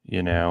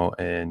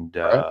 and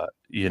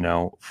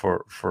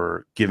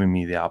for giving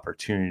me the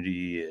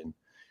opportunity, and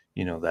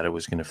that it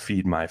was going to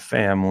feed my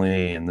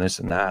family and this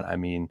and that. I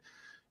mean,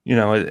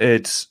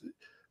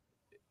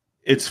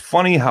 it's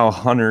funny how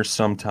hunters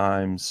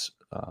sometimes,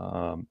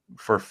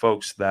 for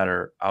folks that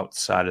are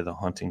outside of the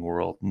hunting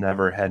world,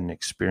 never had an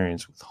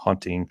experience with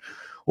hunting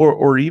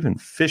or even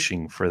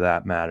fishing for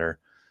that matter.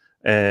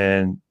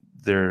 And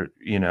they're,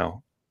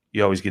 you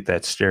always get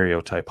that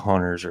stereotype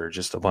hunters are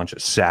just a bunch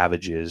of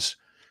savages,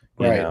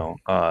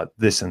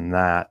 this and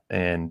that.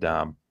 And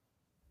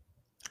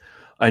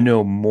I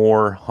know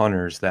more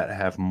hunters that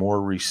have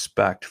more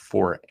respect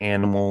for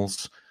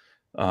animals,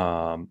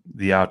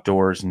 the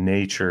outdoors,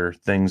 nature,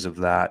 things of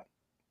that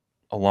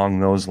along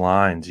those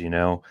lines, you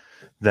know,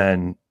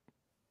 than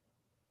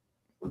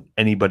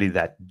anybody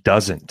that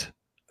doesn't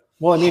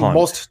Well, I mean,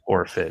 hunt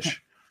or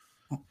fish.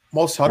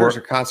 Most hunters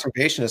are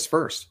conservationists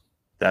first.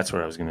 That's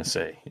what I was going to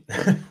say.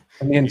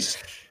 I mean,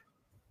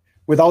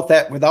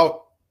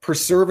 without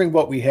preserving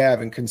what we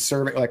have and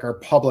conserving like our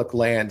public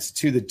lands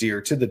to the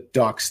deer, to the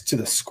ducks, to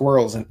the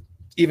squirrels, and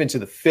even to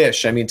the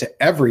fish, I mean,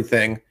 to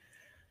everything,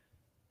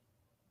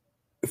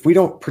 if we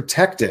don't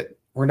protect it,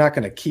 we're not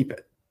going to keep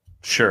it.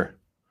 Sure.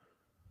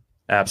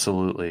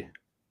 Absolutely.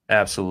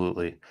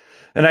 Absolutely.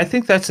 And I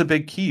think that's a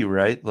big key,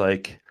 right?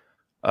 Like,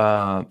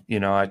 you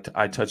know,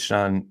 I touched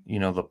on, you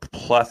know, the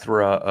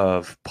plethora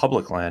of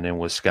public land in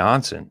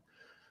Wisconsin,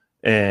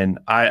 and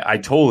I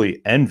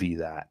totally envy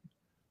that.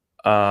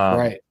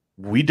 Right.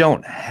 We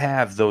don't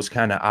have those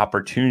kind of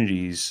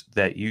opportunities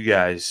that you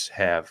guys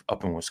have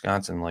up in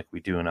Wisconsin like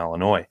we do in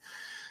Illinois.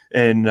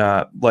 And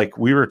like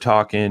we were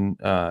talking,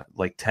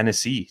 like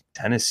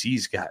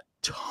Tennessee's got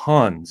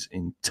tons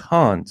and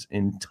tons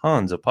and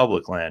tons of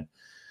public land.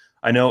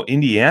 I know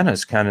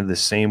Indiana's kind of the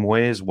same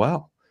way as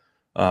well.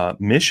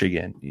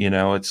 Michigan, you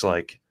know, it's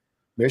like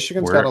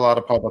Michigan's got a lot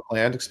of public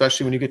land,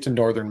 especially when you get to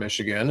northern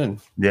Michigan. And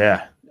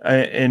yeah,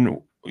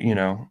 and you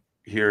know,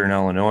 here in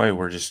Illinois,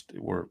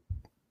 we're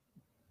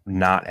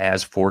not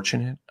as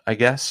fortunate, I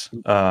guess.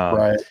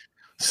 Right.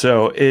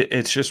 So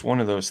it's just one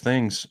of those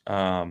things.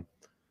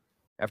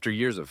 After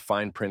years of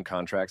fine print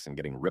contracts and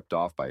getting ripped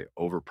off by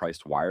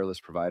overpriced wireless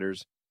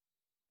providers,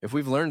 if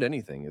we've learned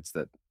anything, it's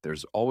that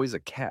there's always a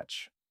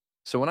catch.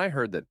 So when I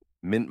heard that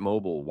Mint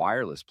Mobile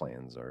wireless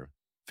plans are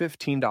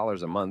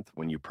 $15 a month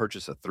when you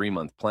purchase a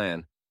 3-month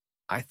plan,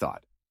 I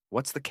thought,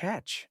 what's the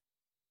catch?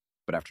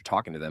 But after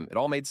talking to them, it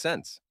all made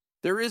sense.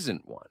 There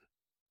isn't one.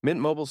 Mint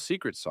Mobile's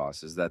secret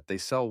sauce is that they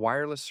sell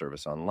wireless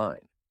service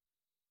online.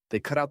 They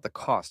cut out the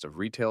cost of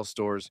retail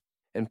stores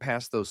and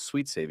pass those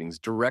sweet savings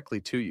directly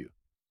to you.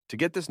 To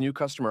get this new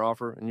customer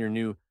offer and your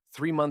new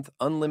 3-month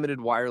unlimited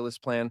wireless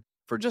plan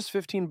for just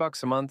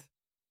 $15 a month,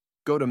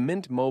 go to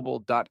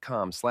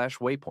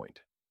mintmobile.com/waypoint.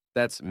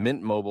 That's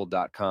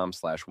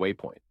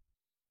mintmobile.com/waypoint.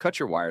 Cut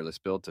your wireless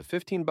bill to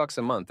 $15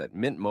 a month at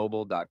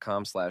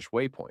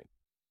mintmobile.com/waypoint.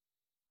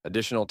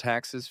 Additional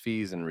taxes,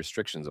 fees, and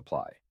restrictions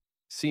apply.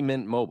 See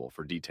Mint Mobile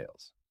for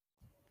details.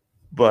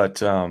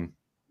 But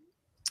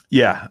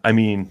yeah, I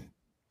mean,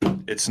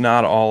 it's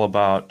not all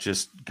about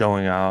just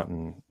going out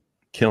and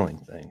killing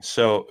things.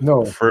 So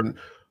no,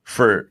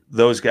 for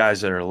those guys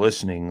that are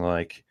listening,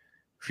 like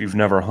if you've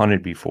never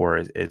hunted before,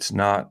 it's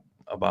not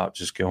about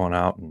just going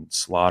out and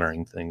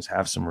slaughtering things.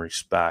 Have some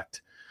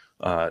respect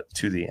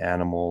to the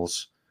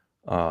animals,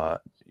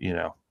 you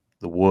know,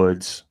 the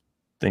woods,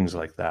 things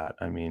like that.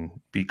 I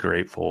mean, be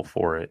grateful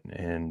for it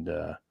and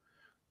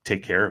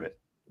take care of it,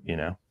 you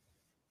know.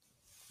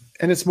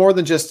 And it's more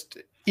than just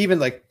even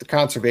like the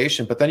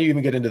conservation, but then you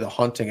even get into the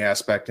hunting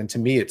aspect. And to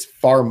me, it's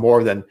far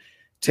more than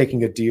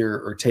taking a deer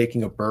or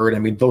taking a bird. I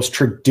mean, those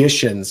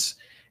traditions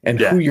and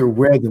who you're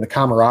with and the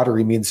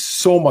camaraderie means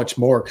so much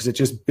more because it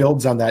just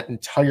builds on that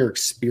entire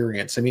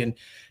experience. I mean,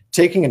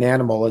 taking an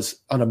animal is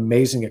an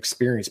amazing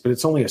experience, but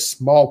it's only a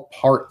small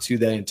part to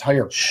the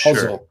entire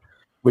puzzle,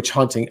 which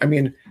hunting. I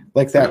mean,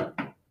 like that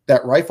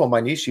rifle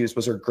my niece used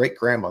was her great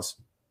grandma's.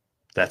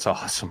 That's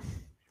awesome.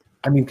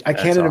 I mean, I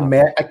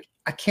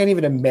can't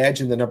even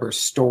imagine the number of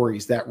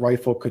stories that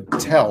rifle could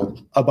tell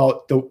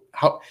about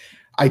how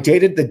I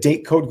dated the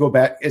date code go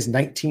back is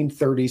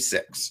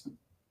 1936.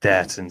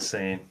 That's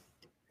insane.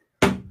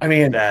 I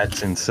mean,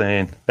 that's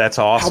insane. That's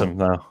awesome,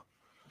 though.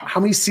 How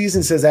many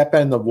seasons has that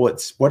been in the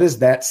woods? What is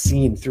that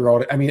seen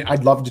throughout it? I mean,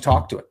 I'd love to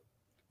talk to it.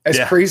 As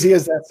crazy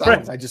as that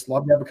sounds, I just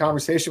love to have a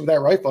conversation with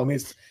that rifle. I mean,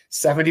 it's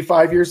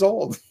 75 years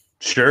old.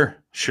 Sure.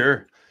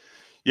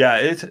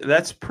 Yeah,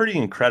 that's pretty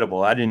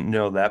incredible. I didn't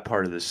know that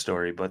part of the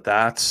story, but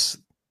that's,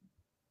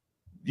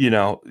 you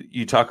know,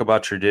 you talk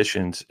about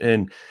traditions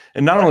and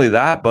not only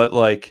that, but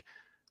like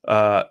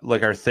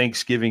our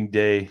Thanksgiving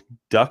Day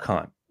duck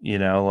hunt, you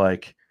know,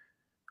 like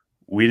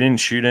we didn't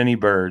shoot any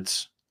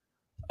birds.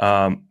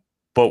 But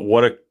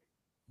what a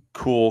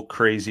cool,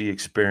 crazy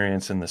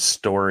experience and the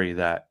story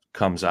that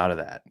comes out of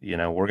that. You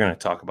know, we're going to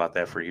talk about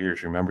that for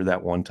years. Remember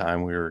that one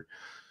time we were,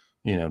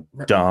 you know,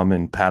 dumb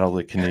and paddled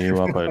the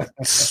canoe up a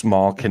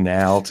small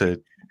canal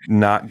to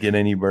not get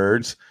any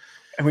birds.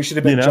 And we should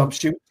have been jump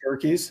shooting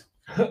turkeys.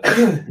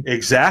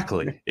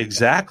 Exactly.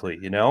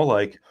 You know,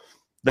 like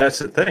that's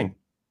the thing,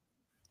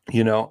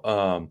 you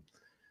know,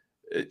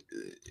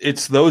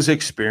 it's those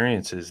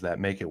experiences that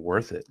make it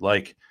worth it.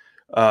 Like,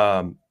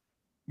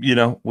 you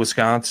know,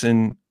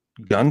 Wisconsin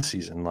gun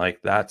season,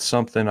 like that's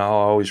something I'll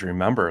always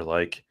remember.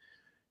 Like,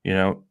 you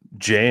know,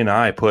 Jay and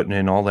I putting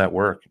in all that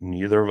work,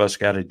 neither of us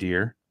got a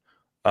deer.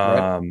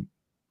 But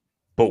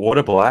what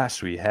a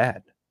blast we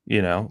had,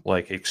 you know,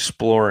 like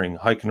exploring,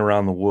 hiking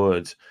around the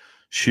woods,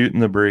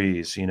 shooting the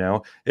breeze, you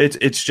know,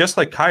 it's just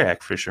like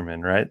kayak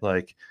fishermen, right?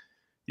 Like,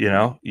 you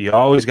know, you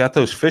always got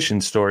those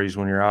fishing stories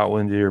when you're out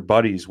with your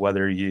buddies,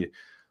 whether you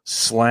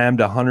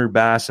slammed 100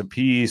 bass a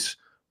piece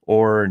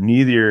or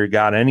neither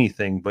got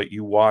anything, but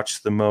you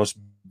watched the most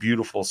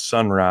beautiful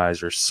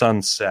sunrise or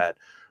sunset,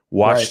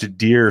 watched a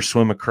deer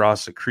swim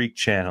across the creek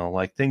channel,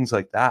 like things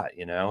like that.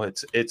 You know,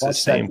 it's the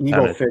same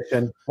eagle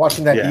fishing,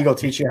 watching that eagle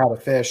teach you how to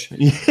fish.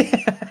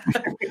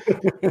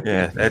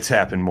 Yeah, that's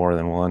happened more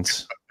than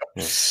once.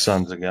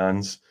 Sons of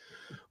guns.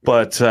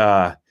 But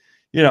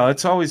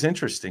it's always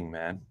interesting,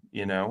 man,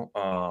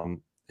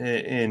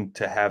 and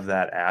to have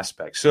that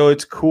aspect. So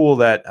it's cool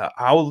that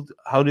how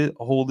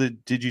old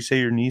did you say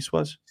your niece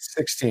was?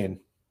 16.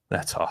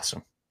 That's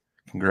awesome.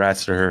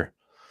 Congrats to her.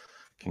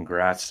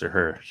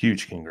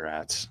 Huge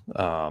congrats.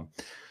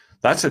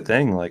 That's the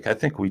thing. Like, I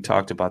think we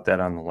talked about that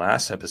on the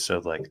last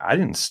episode. Like, I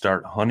didn't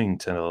start hunting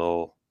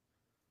till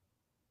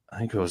I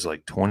think it was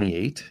like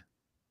 28,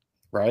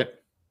 right?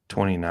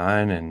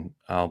 29, and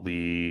I'll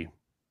be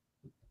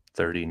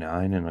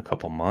 39 in a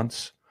couple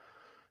months.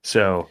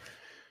 So,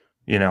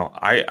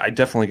 I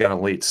definitely got a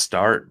late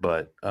start,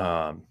 but,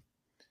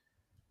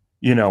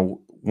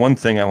 one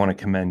thing I want to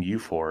commend you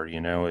for,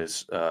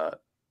 is,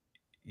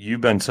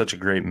 you've been such a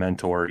great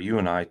mentor. You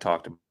and I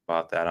talked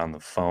about that on the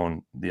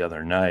phone the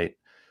other night.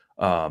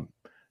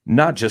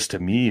 Not just to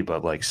me,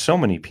 but like so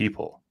many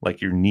people,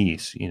 like your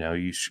niece,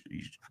 you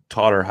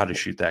taught her how to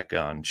shoot that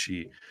gun.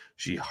 She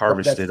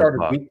harvested a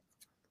buck.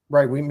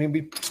 Right.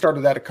 We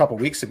started that a couple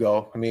weeks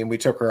ago. I mean, we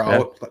took her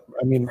out.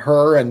 I mean,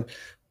 her and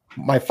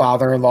my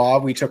father-in-law,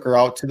 we took her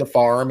out to the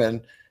farm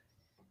and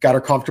got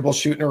her comfortable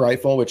shooting a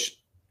rifle, which,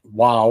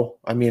 wow.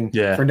 I mean,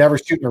 for never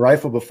shooting a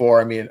rifle before,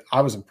 I mean,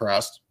 I was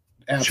impressed.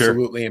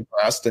 Absolutely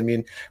impressed. I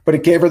mean, but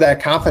it gave her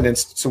that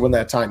confidence. So when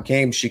that time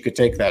came, she could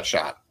take that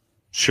shot.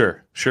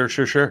 Sure.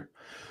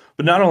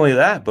 But not only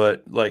that,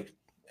 but like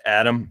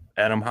Adam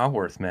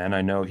Howarth, man,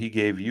 I know he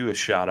gave you a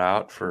shout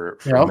out for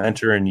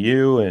mentoring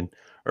you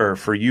or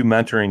for you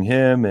mentoring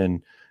him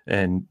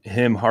and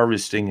him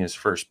harvesting his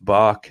first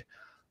buck.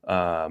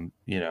 I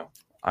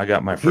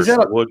got my first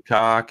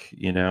woodcock,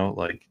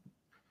 like,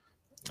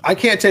 I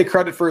can't take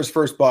credit for his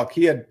first buck.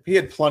 He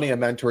had plenty of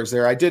mentors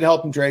there. I did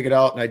help him drag it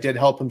out, and I did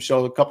help him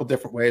show a couple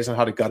different ways on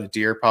how to gut a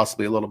deer,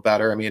 possibly a little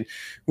better. I mean,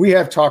 we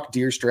have talked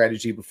deer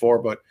strategy before,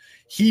 but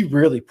he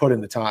really put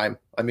in the time.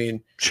 I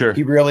mean,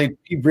 he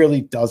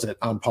really does it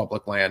on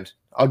public land.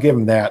 I'll give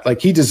him that.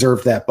 Like, he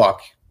deserved that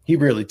buck. He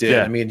really did.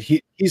 Yeah. I mean,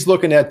 he's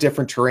looking at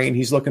different terrain.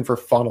 He's looking for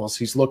funnels.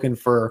 He's really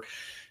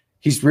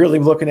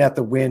looking at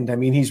the wind. I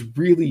mean, he's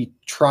really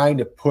trying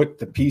to put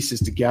the pieces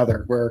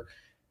together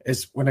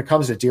whereas when it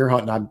comes to deer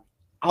hunting,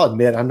 I'll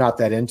admit I'm not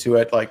that into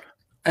it. Like,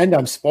 and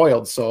I'm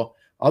spoiled. So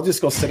I'll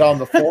just go sit on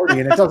the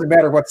 40 and it doesn't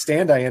matter what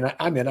stand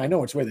I'm in. I know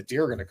which way the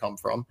deer are going to come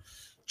from.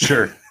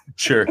 Sure.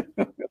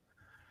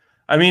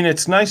 I mean,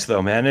 it's nice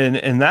though, man.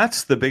 And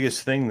that's the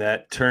biggest thing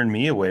that turned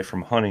me away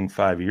from hunting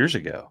 5 years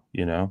ago.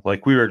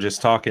 Like we were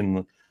just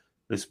talking,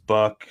 this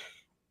buck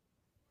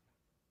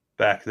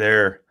back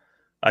there,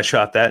 I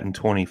shot that in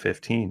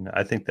 2015.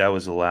 I think that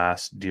was the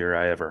last deer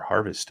I ever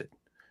harvested.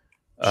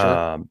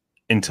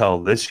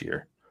 Until this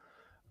year.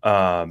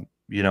 I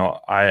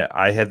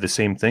had the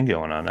same thing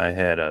going on. I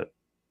had a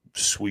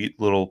sweet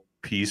little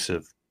piece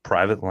of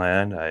private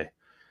land. I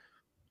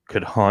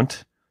could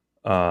hunt.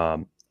 I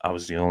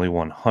was the only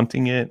one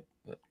hunting it,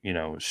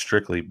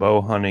 strictly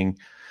bow hunting.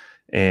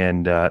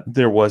 And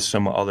there was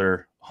some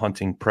other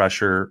hunting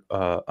pressure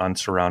on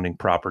surrounding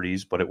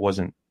properties, but it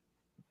wasn't,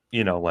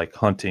 like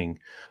hunting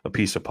a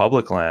piece of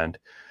public land.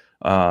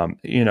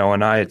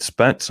 And I had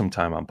spent some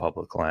time on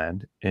public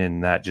land,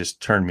 and that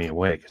just turned me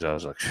away because I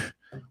was like,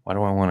 why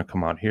do I want to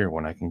come out here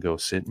when I can go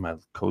sit in my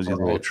cozy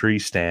little tree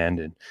stand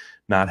and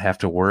not have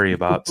to worry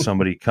about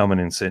somebody coming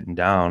and sitting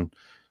down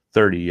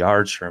 30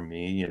 yards from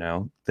me,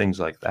 things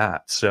like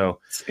that. So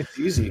it's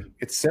easy.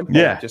 It's simple.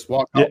 Yeah. Just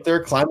walk out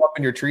there, climb up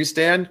in your tree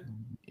stand.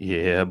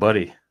 Yeah,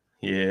 buddy.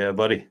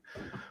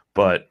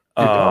 But,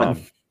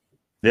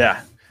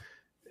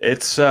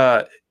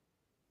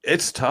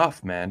 it's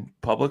tough, man.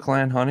 Public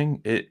land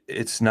hunting,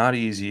 it's not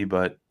easy,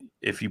 but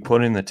if you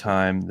put in the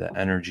time, the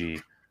energy,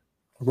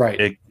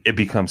 right, it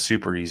becomes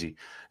super easy.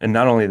 And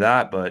not only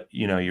that, but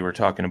you were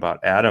talking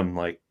about Adam,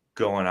 like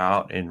going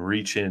out and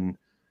reaching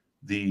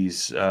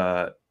these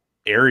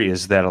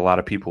areas that a lot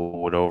of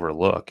people would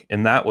overlook.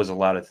 And that was a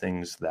lot of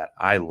things that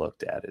I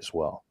looked at as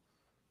well.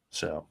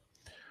 So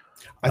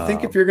I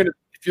think if you're going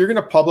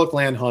to public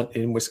land hunt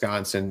in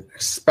Wisconsin,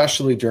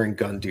 especially during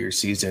gun deer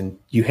season,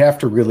 you have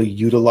to really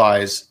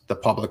utilize the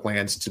public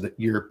lands to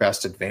your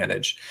best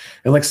advantage.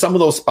 And like some of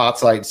those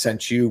spots I had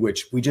sent you,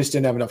 which we just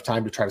didn't have enough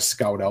time to try to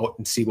scout out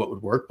and see what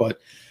would work. But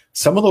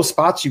some of those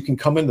spots you can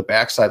come in the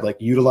backside, like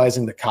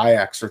utilizing the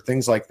kayaks or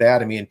things like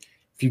that. I mean,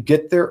 if you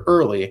get there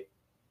early,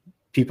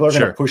 people are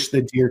going to push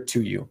the deer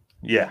to you.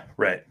 Yeah,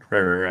 right.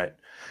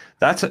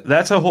 That's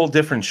a whole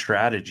different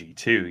strategy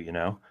too,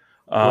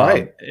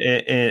 Right.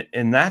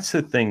 And that's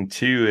the thing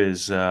too,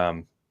 is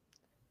I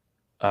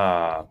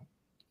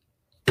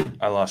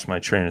lost my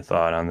train of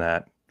thought on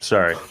that.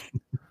 Sorry.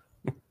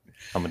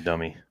 I'm a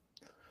dummy.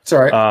 It's all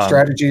right.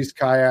 Strategies,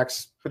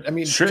 kayaks. But I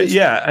mean,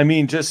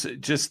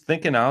 just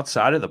thinking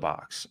outside of the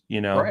box,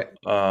 Right.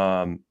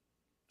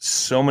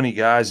 So many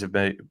guys have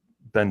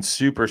been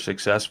super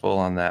successful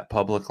on that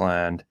public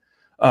land.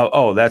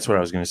 Oh, that's what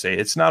I was going to say.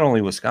 It's not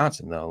only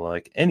Wisconsin though,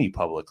 like any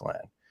public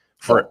land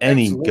for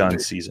any absolutely. gun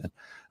season.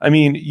 I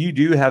mean, you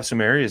do have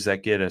some areas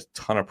that get a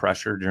ton of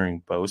pressure during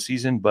bow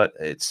season, but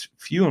it's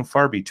few and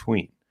far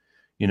between.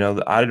 You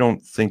know, I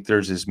don't think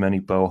there's as many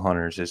bow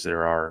hunters as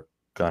there are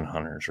gun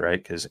hunters,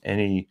 right? Because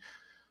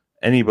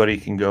anybody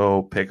can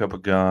go pick up a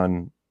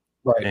gun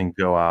and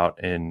go out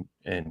and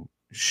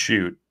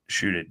shoot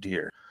at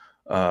deer.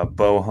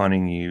 Bow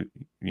hunting, you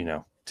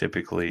know,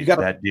 typically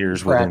that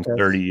deer's within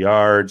 30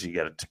 yards. You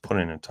got to put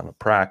in a ton of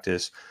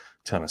practice,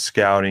 ton of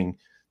scouting,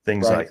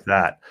 things like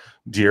that.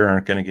 Deer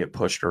aren't going to get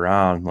pushed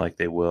around like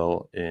they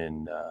will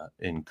in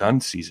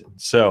gun season.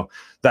 So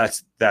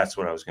that's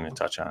what I was going to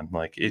touch on.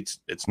 Like it's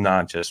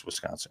not just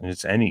Wisconsin;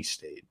 it's any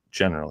state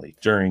generally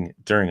during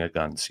a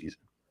gun season.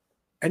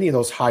 Any of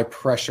those high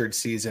pressured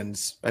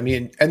seasons. I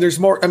mean, and there's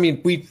more. I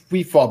mean,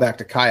 we fall back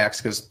to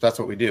kayaks because that's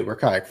what we do. We're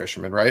kayak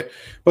fishermen, right?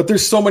 But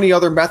there's so many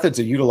other methods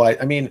to utilize.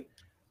 I mean,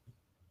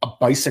 a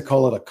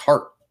bicycle and a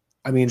cart.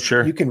 I mean,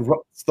 sure. You can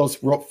those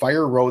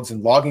fire roads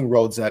and logging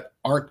roads that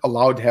aren't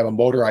allowed to have a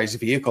motorized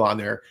vehicle on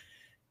there.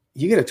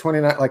 You get a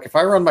 29. Like if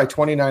I run my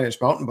 29-inch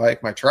mountain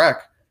bike, my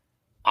track,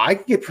 I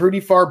can get pretty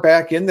far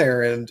back in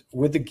there, and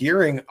with the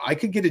gearing, I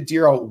could get a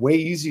deer out way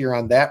easier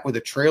on that with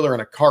a trailer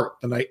and a cart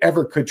than I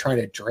ever could trying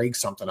to drag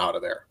something out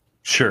of there.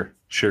 Sure.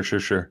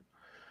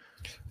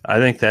 I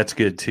think that's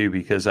good too,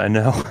 because I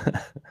know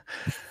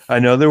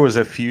there was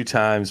a few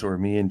times where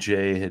me and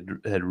Jay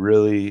had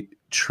really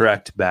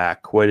trekked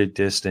back quite a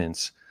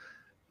distance,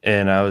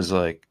 and I was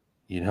like,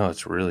 you know,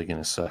 it's really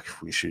going to suck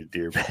if we shoot a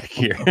deer back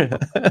here.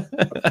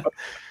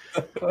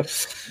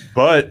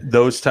 But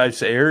those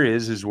types of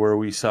areas is where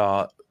we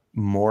saw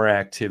more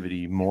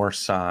activity, more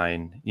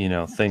sign, you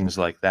know, things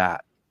like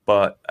that.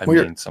 But I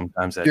mean,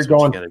 sometimes that's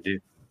what you got to do.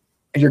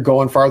 And you're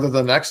going farther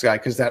than the next guy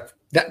because that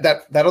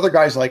other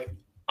guy's like,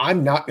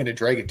 I'm not going to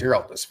drag a deer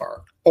out this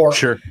far, or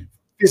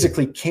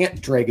physically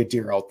can't drag a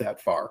deer out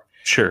that far.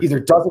 Sure. Either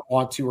doesn't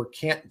want to or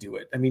can't do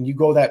it. I mean, you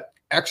go that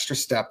extra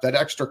step, that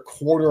extra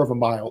quarter of a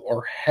mile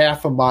or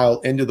half a mile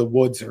into the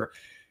woods or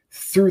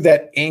through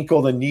that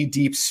ankle to knee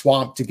deep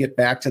swamp to get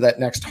back to that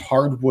next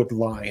hardwood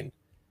line.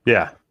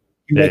 Yeah.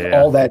 You make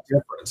all that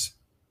difference.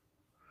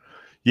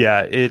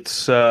 Yeah.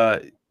 It's,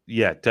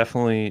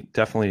 definitely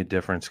a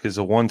difference. Cause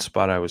the one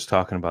spot I was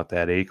talking about,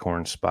 that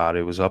acorn spot,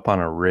 it was up on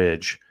a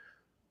ridge,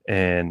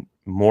 and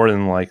more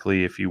than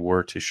likely, if you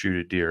were to shoot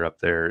a deer up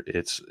there,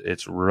 it's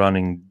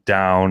running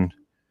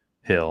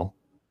downhill.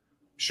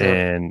 Sure.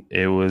 And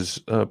it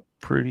was a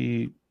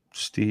pretty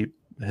steep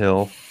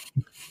hill.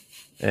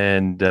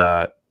 And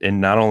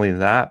not only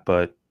that,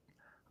 but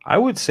I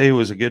would say it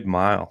was a good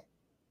mile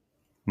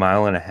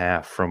and a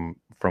half from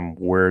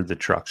where the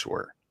trucks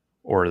were,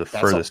 or the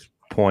furthest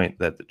point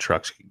that the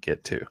trucks could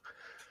get to.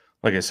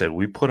 Like I said,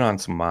 we put on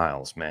some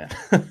miles, man.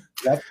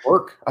 That's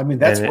work. I mean,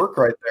 that's work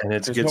right there. And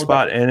it's a good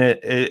spot. And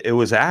it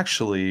was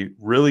actually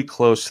really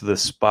close to the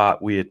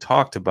spot we had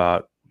talked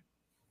about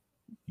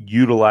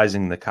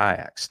utilizing the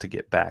kayaks to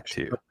get back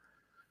to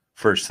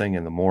first thing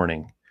in the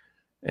morning.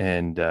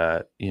 And,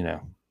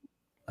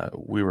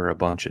 we were a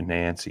bunch of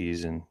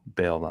Nancys and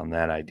bailed on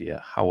that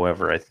idea.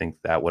 However, I think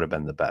that would have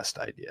been the best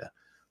idea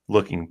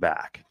looking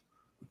back.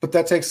 But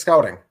that takes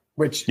scouting,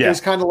 which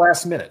is kind of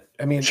last minute.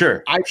 I mean,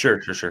 sure.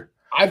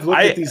 I've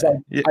looked at these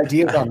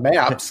ideas on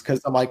maps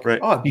because I'm like,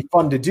 oh, it'd be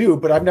fun to do,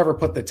 but I've never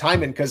put the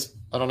time in because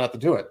I don't have to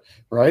do it.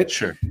 Right.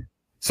 Sure.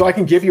 So I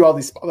can give you all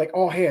these like,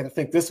 oh, hey, I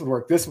think this would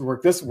work,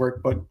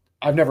 but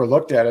I've never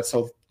looked at it.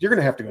 So you're going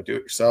to have to go do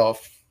it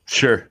yourself.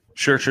 Sure.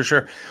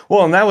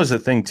 Well, and that was the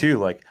thing too.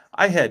 Like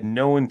I had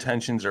no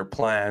intentions or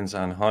plans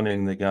on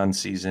hunting the gun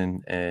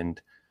season. And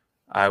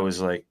I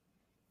was like,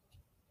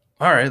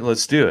 all right,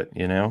 let's do it.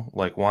 You know,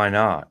 like, why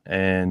not?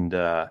 And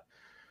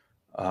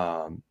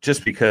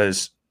just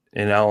because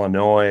in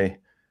Illinois,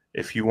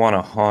 if you want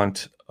to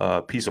hunt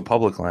a piece of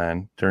public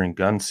land during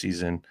gun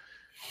season,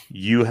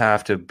 you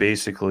have to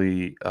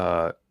basically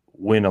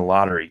win a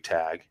lottery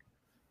tag,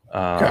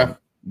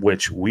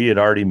 which we had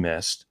already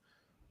missed.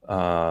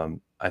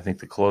 I think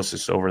the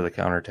closest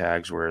over-the-counter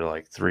tags were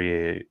like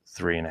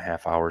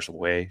 3.5 hours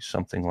away,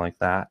 something like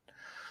that.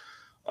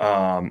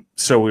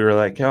 So we were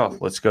like, oh,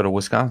 let's go to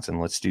Wisconsin.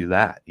 Let's do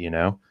that, you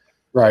know?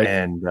 Right.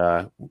 And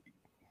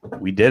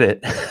we did it.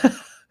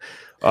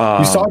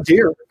 You saw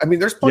deer. I mean,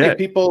 there's plenty of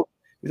people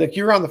like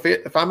you're on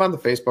if I'm on the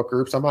Facebook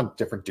groups, I'm on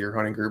different deer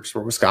hunting groups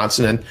for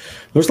Wisconsin, and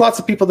there's lots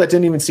of people that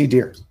didn't even see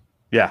deer.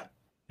 Yeah.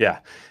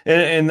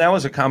 And that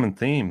was a common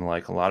theme.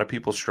 Like a lot of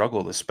people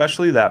struggled,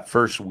 especially that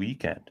first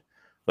weekend.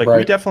 Like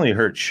we definitely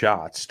heard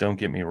shots, don't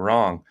get me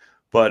wrong,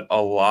 but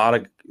a lot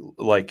of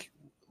like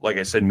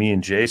I said, me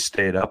and Jay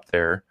stayed up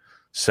there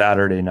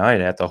Saturday night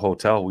at the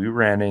hotel. We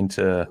ran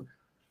into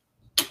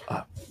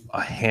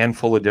a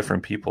handful of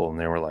different people, and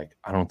they were like,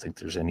 I don't think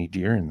there's any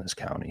deer in this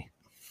county.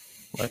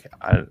 Like,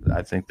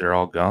 I think they're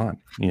all gone,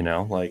 you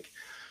know, like.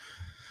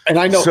 And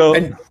I know, so,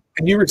 and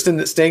you were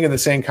staying in the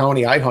same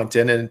county I hunt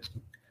in, and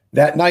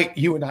that night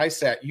you and I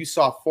sat, you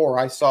saw 4,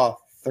 I saw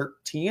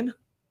 13.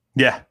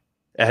 Yeah.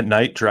 At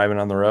night driving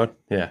on the road.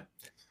 Yeah.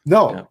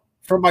 No,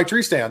 from my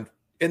tree stand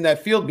in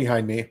that field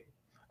behind me.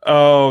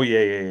 Oh,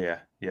 yeah.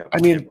 I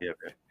mean, yeah.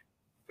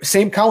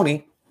 Same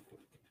county.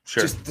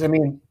 Sure. Just, I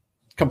mean,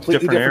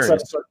 completely different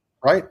areas. set of,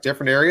 right?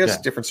 Different areas,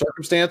 Yeah. different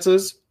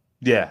circumstances.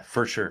 Yeah,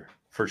 for sure.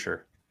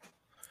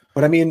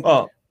 But I mean,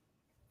 Oh,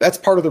 that's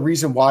part of the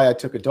reason why I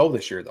took a doe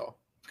this year, though,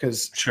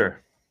 because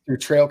sure. through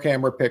trail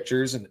camera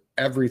pictures and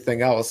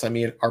everything else, I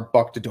mean, our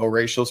buck to doe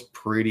ratio is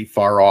pretty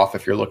far off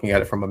if you're looking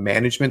at it from a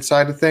management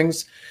side of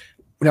things.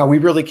 Now, we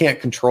really can't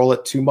control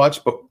it too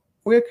much, but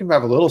we can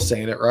have a little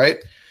say in it, right?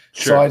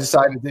 Sure. So I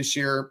decided this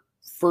year,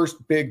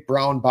 first big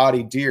brown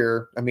body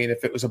deer. I mean,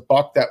 if it was a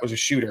buck that was a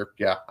shooter,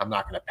 yeah, I'm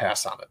not going to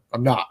pass on it.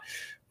 I'm not.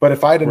 But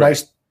if I had a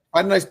Right.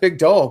 nice big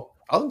doe,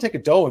 I'll take a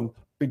doe and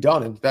be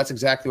done. And that's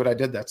exactly what I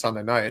did that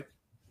Sunday night.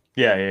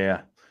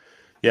 Yeah.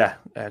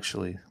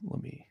 Actually,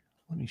 let me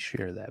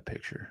share that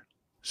picture.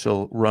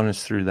 So run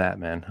us through that,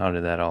 man. How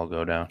did that all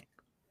go down?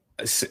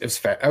 It was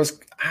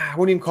fast. I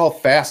wouldn't even call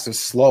it fast. It was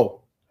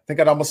slow. I think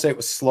I'd almost say it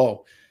was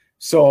slow.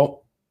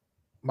 So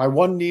my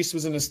one niece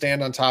was in a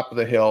stand on top of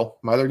the hill.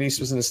 My other niece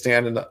was in a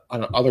stand on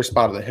the other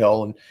spot of the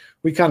hill. And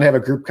we kind of have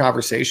a group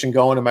conversation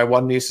going. And my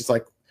one niece is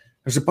like,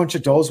 there's a bunch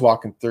of does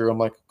walking through. I'm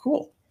like,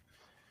 cool.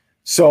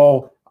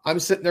 So I'm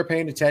sitting there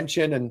paying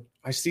attention and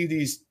I see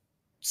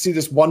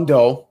this one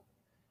doe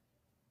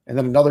and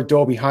then another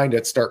doe behind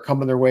it start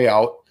coming their way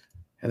out.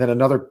 And then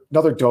another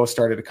doe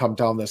started to come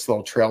down this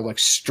little trail, like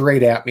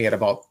straight at me at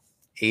about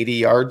 80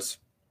 yards.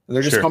 And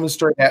they're just Sure. coming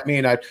straight at me.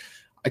 And I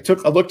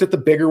looked at the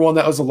bigger one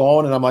that was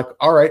alone and I'm like,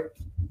 all right,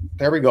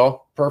 there we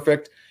go.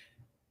 Perfect.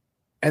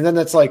 And then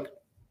it's like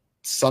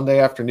Sunday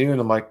afternoon.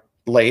 I'm like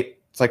late.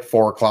 It's like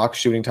 4:00.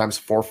 Shooting time's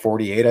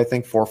 4:48, I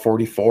think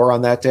 4:44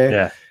 on that day.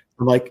 Yeah.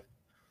 I'm like,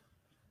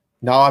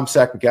 now I'm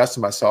second guessing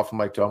myself. I'm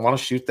like, do I want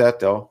to shoot that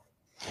doe?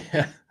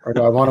 Yeah. Or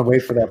do I want to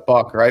wait for that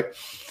buck? Right.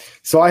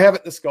 So I have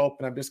it in the scope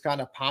and I'm just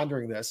kind of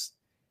pondering this.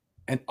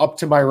 And up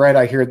to my right,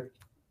 I hear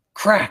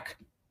crack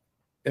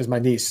is my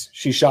niece.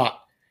 She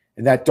shot.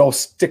 And that doe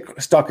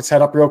stuck its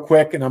head up real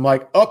quick. And I'm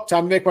like, oh,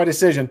 time to make my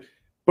decision.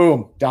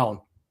 Boom, down.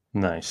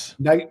 Nice.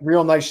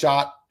 Real nice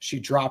shot. She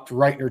dropped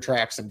right in her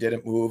tracks and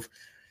didn't move.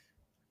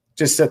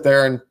 Just sit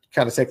there and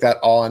kind of take that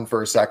all in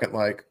for a second.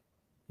 Like,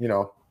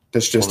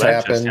 this just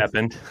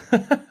happened.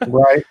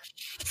 Right.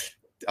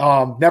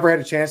 Never had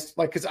a chance.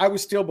 Like, cause I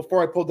was still,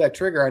 before I pulled that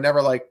trigger, I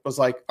never was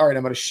like, all right,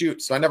 I'm going to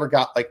shoot. So I never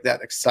got like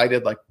that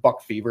excited, like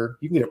buck fever.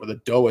 You can get it with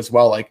a doe as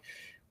well. Like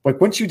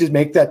once you just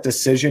make that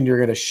decision, you're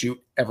going to shoot,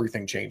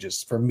 everything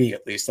changes for me,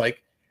 at least.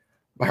 Like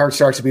my heart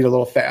starts to beat a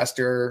little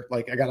faster.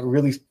 Like I got to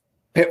really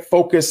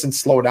focus and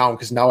slow down.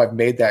 Cause now I've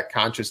made that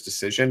conscious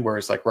decision.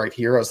 Whereas like right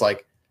here, I was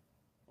like,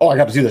 oh, I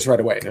got to do this right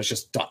away. And it's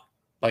just done.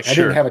 Like I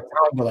didn't have a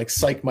time to like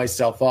psych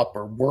myself up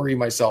or worry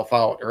myself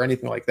out or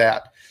anything like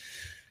that.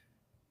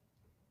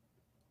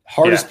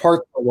 Hardest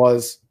part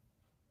was,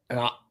 and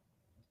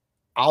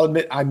I'll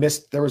admit I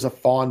missed, there was a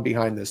fawn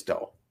behind this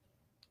doe.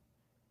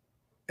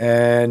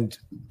 And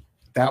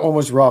that one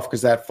was rough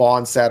because that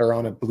fawn sat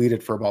around and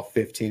bleated for about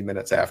 15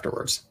 minutes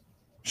afterwards.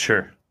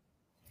 Sure.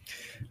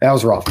 That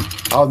was rough.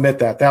 I'll admit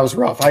that. That was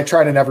rough. I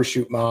try to never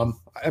shoot mom.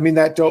 I mean,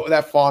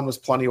 that fawn was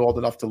plenty old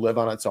enough to live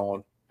on its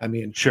own. I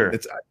mean, sure,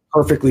 it's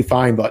perfectly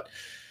fine, but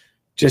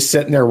just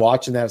sitting there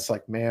watching that, it's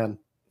like, man,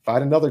 if I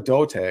had another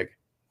doe tag.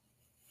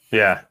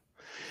 Yeah.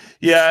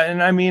 Yeah.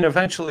 And I mean,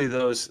 eventually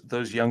those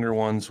younger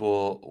ones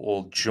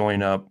will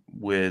join up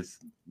with,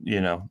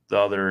 the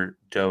other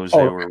does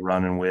they were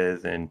running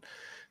with and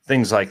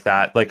things like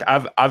that. Like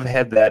I've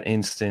had that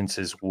instance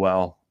as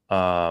well,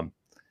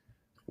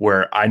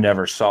 where I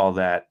never saw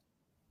that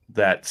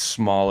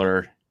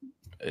smaller.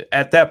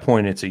 At that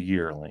point, it's a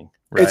yearling.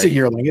 Right? It's a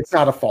yearling. It's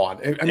not a fawn.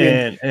 I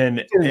mean,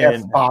 and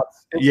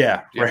spots.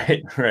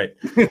 Right.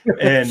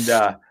 And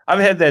I've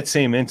had that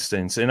same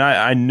instance, and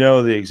I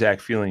know the exact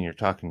feeling you're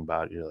talking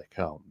about. You're like,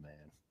 oh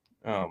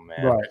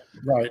man, right.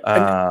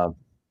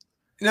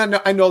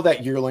 No, I know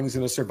that yearling's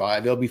going to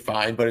survive. They'll be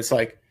fine, but it's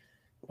like,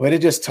 way to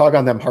just tug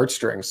on them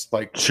heartstrings.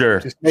 Like,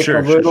 just make it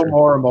a little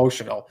more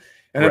emotional.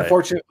 And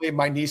unfortunately,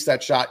 my niece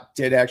that shot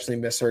did actually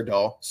miss her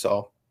doe,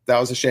 so that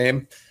was a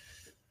shame.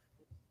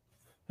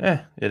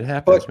 Yeah, it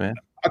happens, man.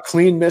 A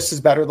clean miss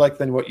is better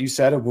than what you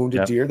said, a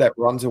wounded deer that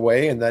runs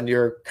away. And then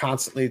you're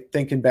constantly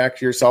thinking back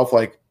to yourself,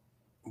 like,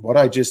 what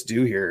I just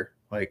do here?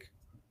 Like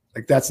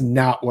that's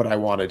not what I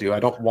want to do.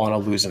 I don't want to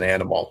lose an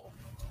animal.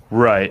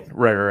 Right.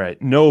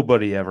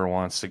 Nobody ever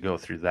wants to go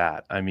through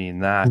that. I mean,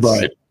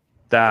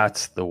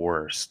 that's the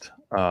worst.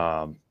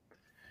 When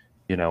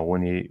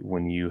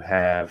you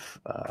have,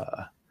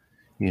 a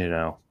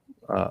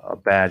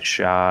bad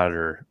shot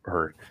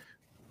or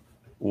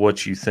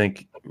what you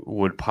think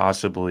would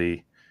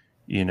possibly,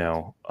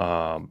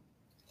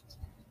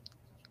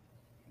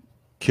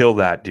 kill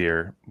that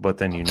deer, but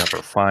then you never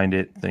find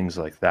it, things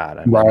like that.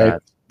 I mean,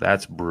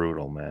 that's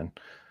brutal, man.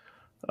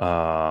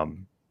 I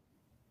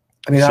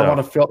want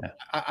to fill,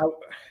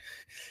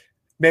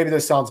 maybe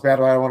this sounds bad,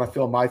 but I don't want to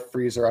fill my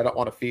freezer. I don't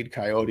want to feed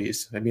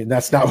coyotes. I mean,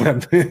 that's not what I'm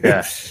doing.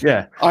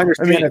 Yeah. I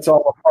understand it's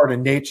all a part of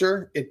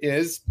nature. It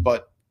is,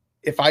 but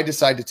if I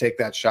decide to take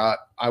that shot,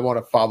 I want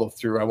to follow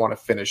through. I want to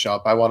finish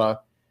up. I want to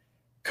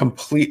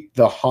complete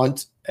the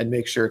hunt and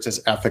make sure it's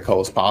as ethical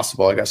as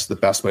possible. I guess is the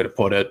best way to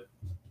put it.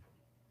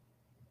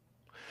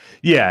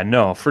 Yeah,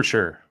 no, for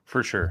sure.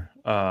 For sure.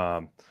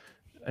 I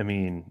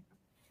mean,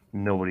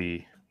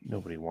 nobody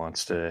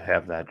wants to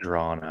have that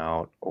drawn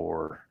out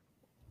or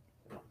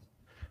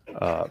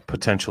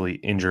potentially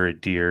injure a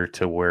deer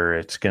to where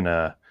it's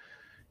gonna,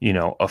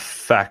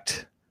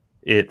 affect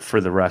it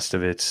for the rest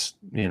of its,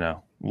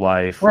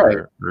 life, Right.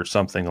 or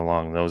something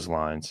along those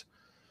lines.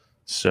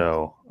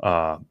 So,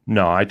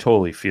 no, I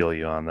totally feel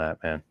you on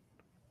that, man.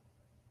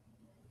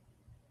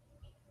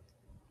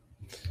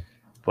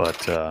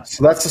 But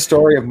So that's the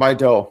story of my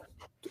doe,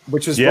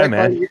 which is Yeah, right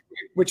man.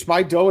 which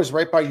my doe is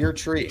right by your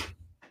tree.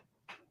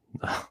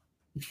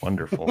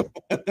 wonderful.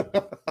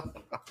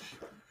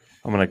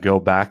 I'm gonna go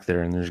back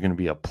there, and there's gonna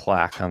be a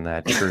plaque on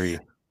that tree.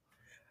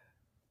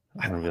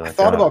 I'm gonna be I like,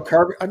 thought "Oh." about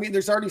carving. I mean,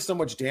 there's already so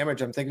much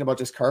damage. I'm thinking about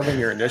just carving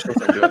your initials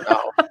and do it now.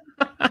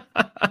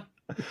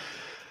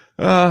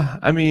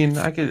 I mean,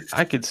 I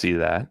could see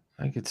that.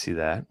 I could see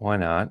that. Why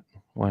not?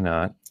 Why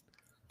not?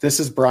 This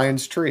is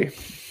Brian's tree.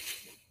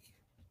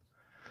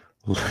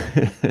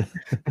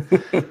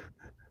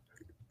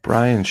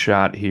 Brian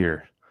shot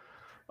here.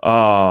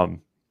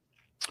 Well,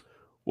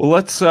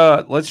 let's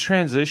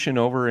transition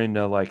over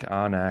into like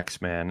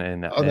Onyx, man.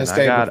 And I was gonna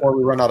say before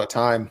we run out of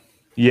time.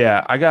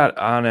 Yeah, I got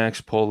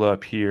Onyx pulled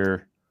up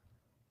here.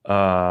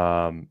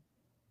 So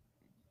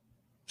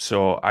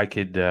I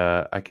could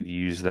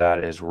use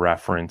that as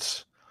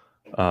reference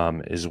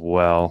as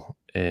well.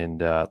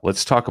 And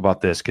let's talk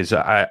about this, because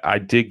I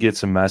did get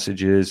some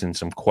messages and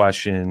some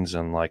questions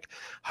on like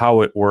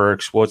how it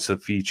works, what's the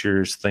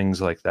features,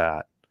 things like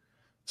that.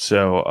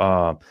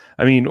 So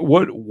I mean,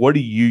 what do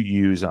you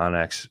use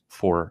Onyx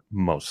for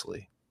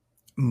mostly?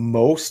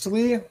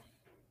 Mostly?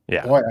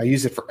 Yeah. Boy, I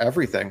use it for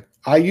everything.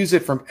 I use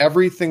it from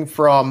everything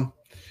from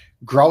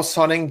grouse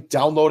hunting,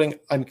 downloading,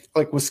 and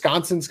like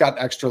Wisconsin's got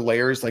extra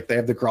layers, like they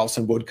have the grouse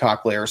and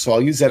woodcock layer. So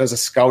I'll use that as a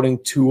scouting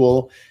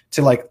tool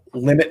to like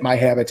limit my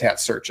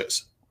habitat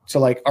searches. So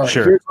like, all right,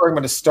 Sure. Here's where I'm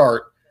going to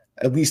start,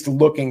 at least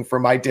looking for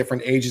my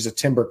different ages of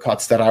timber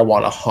cuts that I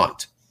want to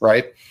hunt,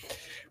 right?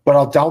 But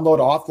I'll download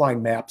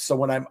offline maps. So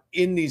when I'm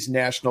in these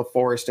national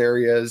forest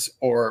areas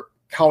or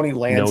county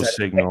lands, No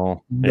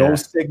signal. no Yeah.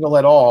 signal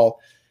at all,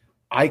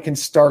 I can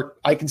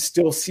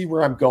still see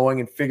where I'm going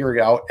and figure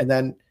it out. And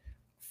then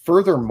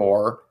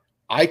furthermore,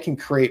 I can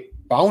create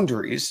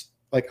boundaries.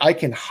 Like I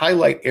can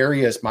highlight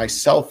areas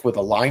myself with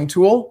a line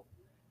tool.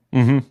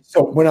 Mm-hmm.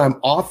 So when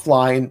I'm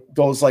offline,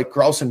 those like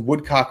grouse and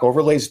woodcock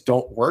overlays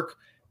don't work,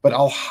 but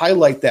I'll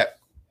highlight that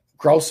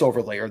grouse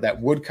overlay or that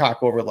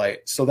woodcock overlay.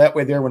 So that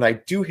way there, when I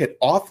do hit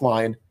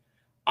offline,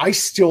 I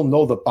still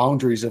know the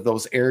boundaries of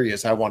those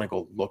areas I want to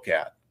go look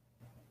at.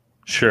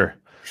 Sure.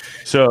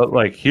 So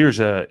like here's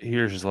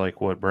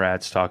like what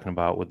Brad's talking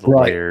about with the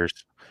Right. layers,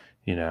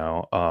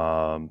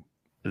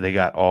 they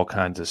got all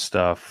kinds of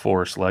stuff,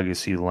 forest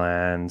legacy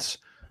lands,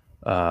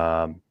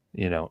 CWD,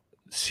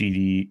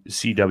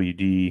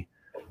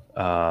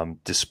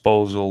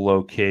 disposal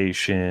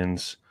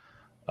locations,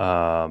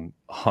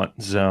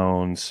 hunt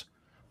zones,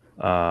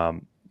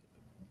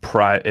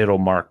 it'll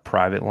mark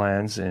private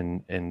lands,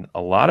 and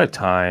a lot of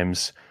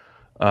times,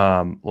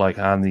 like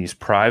on these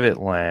private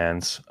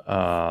lands,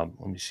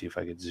 let me see if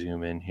I could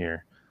zoom in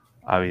here.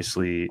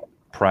 Obviously,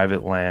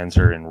 private lands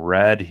are in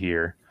red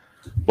here,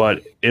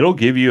 but it'll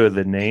give you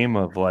the name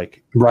of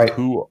like Right.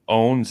 who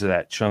owns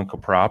that chunk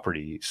of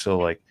property. So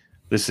like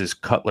this is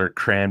Cutler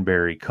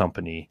Cranberry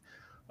Company.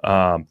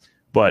 But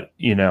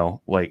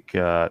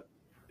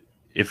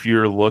if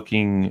you're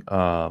looking,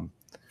 for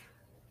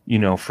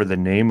the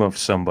name of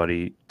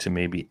somebody to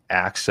maybe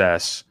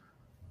access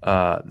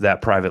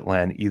that private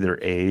land, either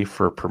A,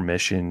 for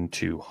permission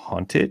to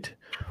hunt it,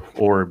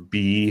 or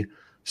B,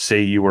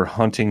 say you were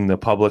hunting the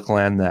public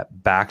land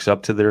that backs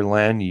up to their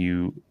land,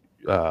 you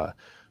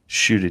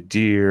shoot a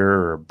deer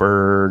or a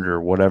bird or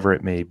whatever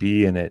it may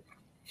be, and it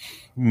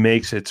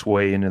makes its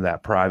way into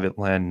that private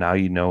land. Now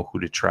you know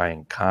who to try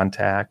and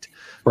contact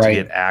Right.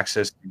 to get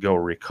access to go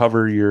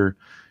recover your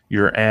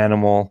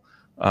animal,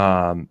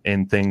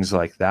 and things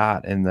like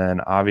that. And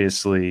then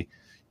obviously,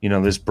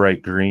 this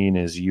bright green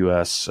is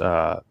US,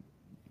 what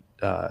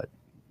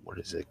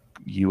is it?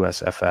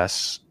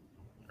 USFS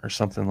or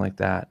something like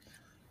that.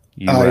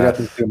 You'd have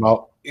to zoom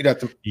out.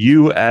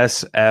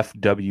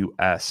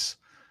 USFWS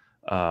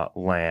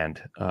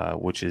land,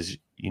 which is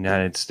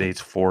United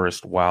States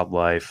Forest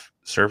Wildlife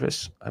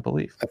Service, I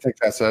believe. I think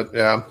that's it.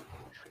 Yeah.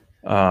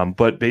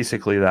 But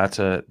basically that's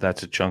a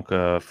chunk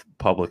of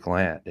public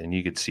land, and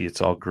you can see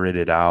it's all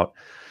gridded out.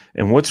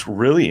 And what's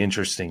really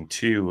interesting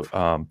too,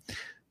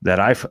 that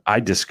I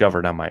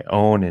discovered on my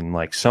own in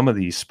like some of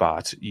these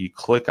spots, you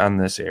click on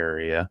this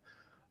area.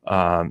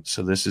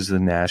 So this is the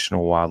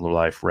National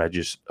Wildlife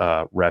Refuge.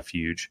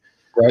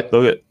 Right.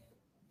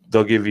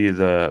 They'll give you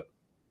the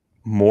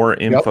more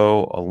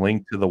info, a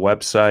link to the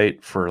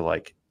website for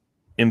like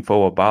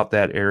info about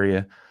that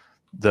area,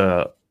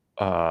 the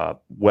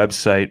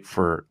website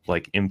for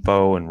like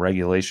info and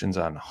regulations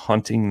on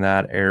hunting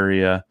that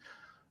area.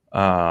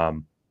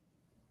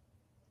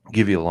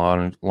 give you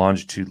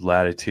longitude,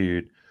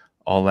 latitude,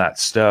 all that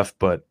stuff.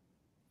 But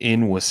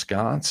in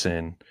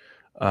Wisconsin,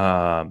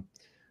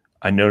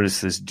 I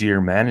noticed this deer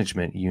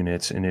management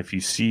units, and if you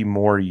see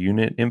more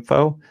unit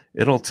info,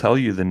 it'll tell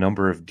you the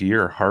number of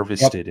deer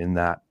harvested in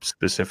that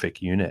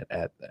specific unit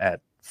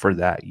at for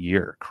that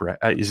year.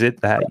 Correct? Is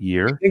it that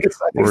year,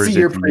 or is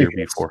it the year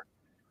before?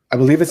 I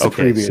believe it's the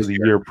previous. So the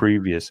year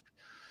previous.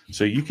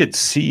 So you could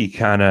see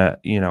kind of,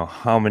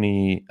 how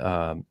many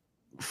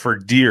for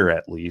deer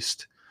at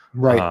least,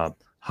 right?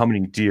 How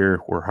many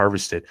deer were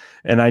harvested,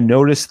 and I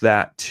noticed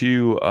that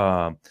too.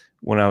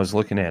 When I was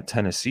looking at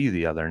Tennessee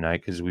the other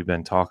night, because we've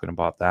been talking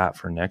about that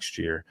for next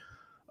year,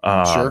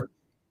 Sure.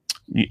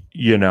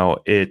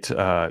 It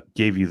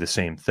gave you the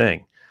same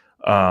thing.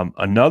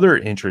 Another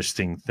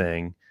interesting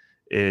thing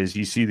is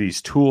you see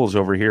these tools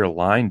over here,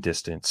 line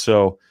distance.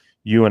 So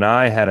you and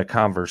I had a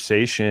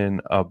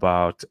conversation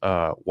about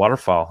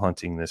waterfowl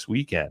hunting this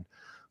weekend.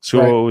 So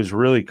what was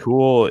really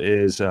cool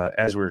is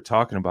as we were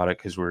talking about it,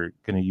 because we're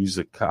going to use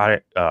the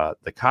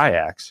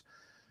kayaks,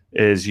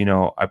 is,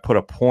 I put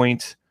a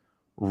point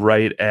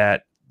right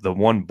at the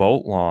one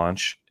boat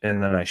launch,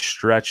 and then I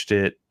stretched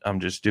it. I'm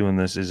just doing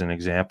this as an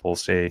example.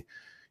 Say,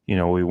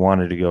 we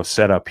wanted to go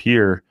set up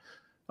here.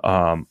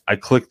 I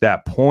click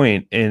that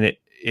point, and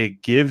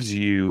it gives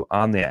you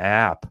on the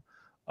app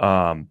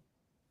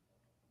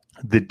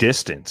the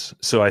distance.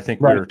 So I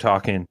think we were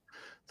talking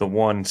the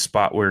one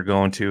spot we were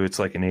going to, it's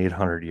like an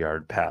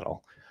 800-yard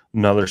paddle.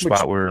 Another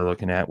spot we were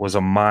looking at was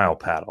a mile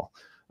paddle.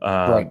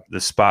 The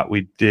spot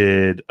we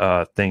did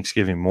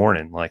Thanksgiving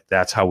morning, like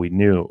that's how we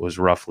knew it was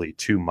roughly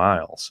 2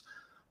 miles.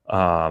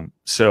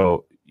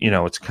 So,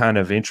 it's kind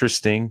of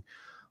interesting.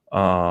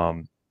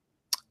 And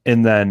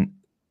then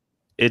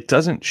it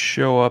doesn't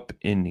show up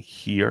in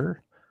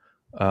here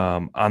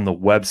on the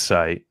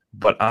website,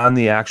 but on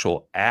the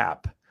actual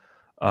app,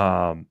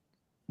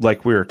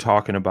 like we were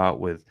talking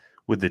about with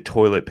the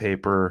toilet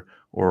paper,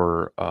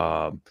 or,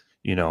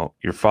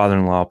 your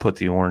father-in-law put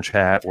the orange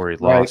hat where he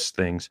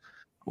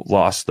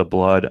lost the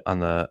blood on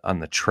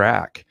the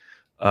track.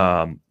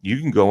 You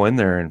can go in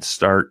there and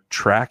start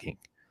tracking,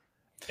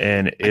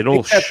 and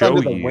it'll show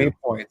you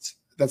waypoints.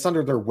 That's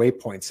under their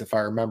waypoints, if I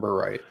remember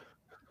right.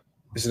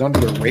 Is it under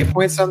their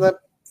waypoints on that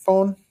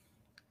phone?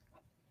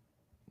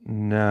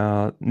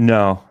 No.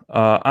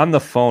 On the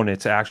phone,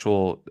 it's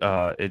actual.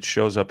 It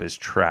shows up as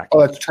tracking.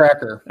 Oh, that's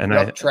tracker. And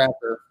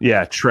tracker.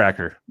 Yeah,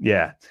 tracker.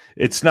 Yeah,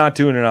 it's not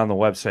doing it on the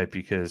website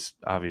because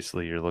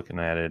obviously you're looking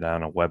at it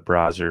on a web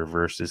browser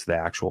versus the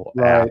actual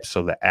app.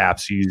 So the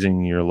app's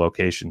using your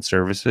location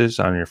services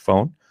on your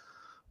phone.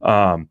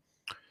 And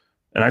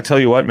I tell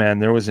you what, man,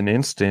 there was an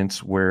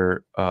instance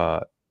where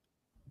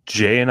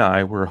Jay and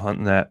I were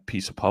hunting that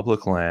piece of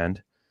public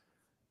land,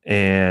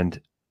 and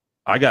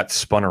I got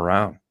spun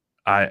around.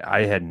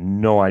 I had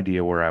no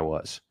idea where I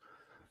was.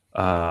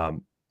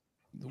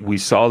 We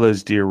saw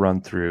those deer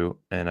run through,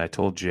 and I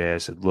told Jay, I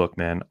said, look,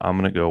 man, I'm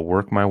going to go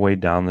work my way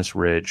down this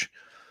ridge.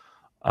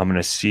 I'm going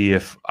to see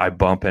if I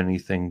bump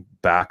anything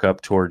back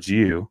up towards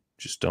you.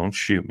 Just don't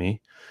shoot me,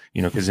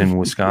 because in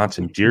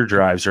Wisconsin, deer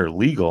drives are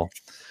legal.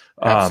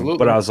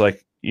 But I was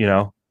like,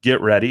 get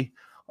ready.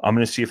 I'm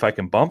going to see if I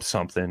can bump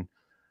something.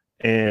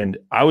 And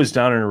I was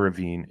down in a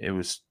ravine. It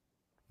was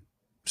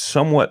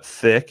somewhat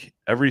thick.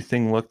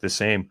 Everything looked the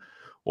same.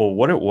 Well,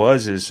 what it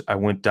was is I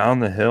went down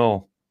the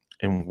hill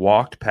and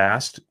walked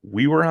past.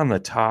 We were on the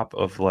top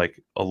of like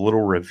a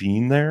little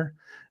ravine there,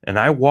 and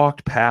I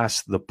walked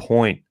past the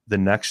point, the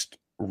next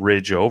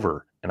ridge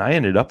over, and I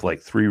ended up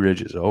like 3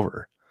 ridges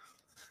over.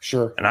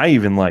 Sure. And I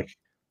even like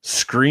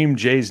screamed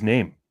Jay's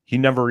name. He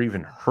never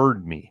even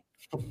heard me.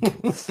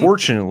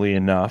 Fortunately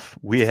enough,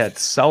 we had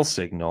cell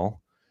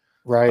signal.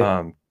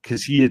 Right.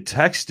 Because he had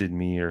texted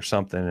me or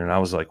something, and I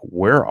was like,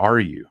 where are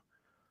you?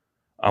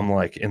 I'm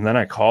like, and then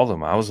I called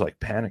him. I was like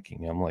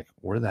panicking. I'm like,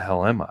 where the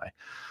hell am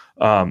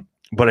I?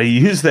 But I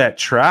used that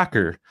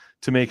tracker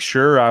to make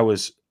sure I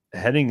was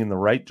heading in the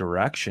right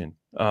direction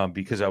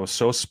because I was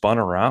so spun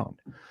around.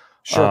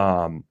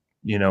 Sure.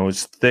 It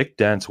was thick,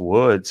 dense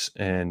woods,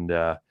 and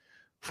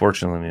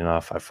fortunately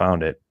enough, I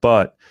found it.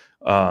 But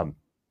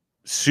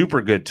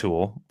super good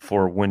tool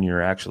for when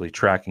you're actually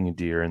tracking a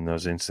deer in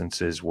those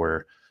instances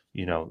where,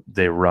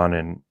 they run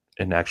in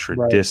an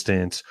extra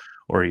distance,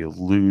 or you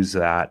lose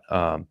that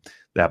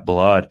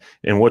blood.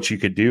 And what you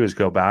could do is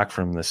go back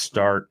from the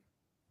start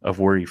of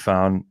where you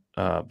found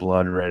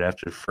blood right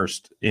after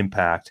first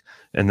impact,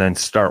 and then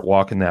start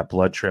walking that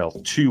blood trail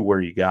to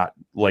where you got,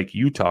 like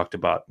you talked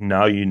about.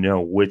 Now you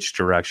know which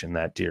direction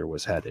that deer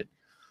was headed.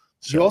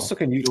 So, you also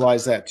can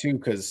utilize that too,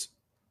 because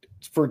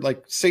for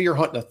like, say you're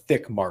hunting a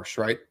thick marsh,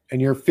 right? And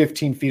you're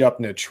 15 feet up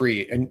in a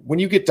tree. And when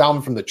you get down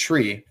from the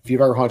tree, if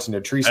you've ever hunted in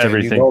a tree stand,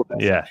 everything,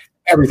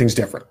 everything's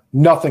different.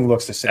 Nothing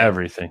looks the same.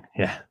 Everything.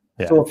 Yeah.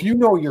 So if you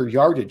know your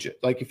yardage,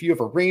 like if you have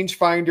a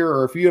rangefinder,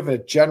 or if you have a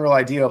general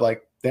idea of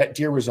like that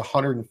deer was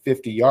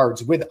 150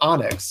 yards with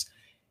onX,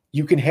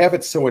 you can have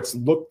it so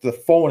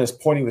the phone is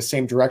pointing the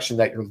same direction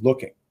that you're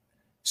looking.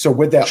 So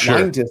with that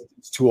line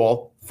distance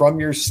tool from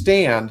your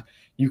stand,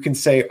 you can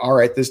say, all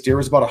right, this deer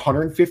was about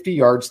 150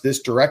 yards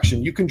this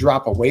direction. You can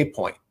drop a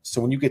waypoint.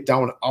 So when you get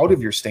down out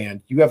of your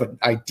stand, you have an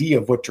idea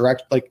of what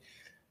direction, like,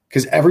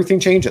 because everything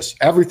changes.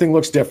 Everything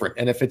looks different.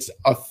 And if it's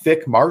a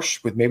thick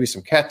marsh with maybe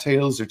some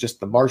cattails or just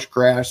the marsh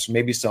grass,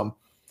 maybe some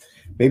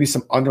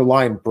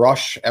underlying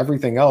brush,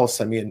 everything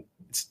else, I mean,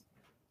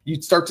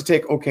 you'd start to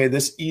take, okay,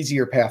 this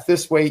easier path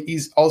this way.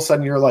 All of a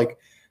sudden you're like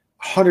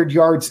 100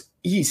 yards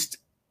east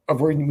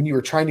of when you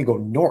were trying to go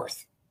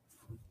north.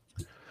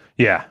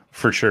 Yeah,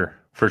 for sure.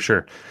 For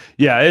sure.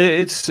 Yeah.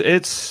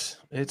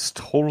 It's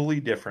totally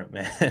different,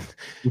 man.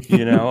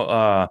 You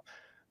know,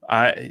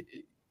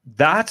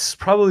 that's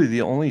probably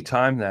the only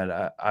time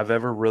that I've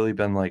ever really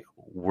been like,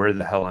 where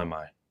the hell am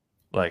I?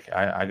 Like,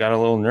 I got a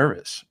little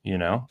nervous, you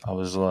know, I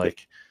was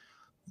like,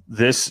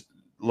 this,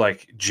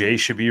 like, Jay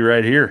should be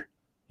right here.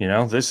 You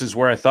know, this is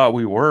where I thought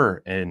we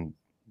were, and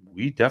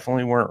we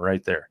definitely weren't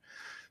right there.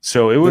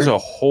 So it was a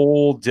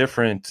whole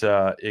different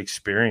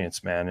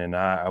experience, man. And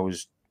I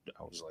was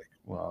like,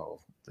 wow,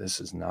 this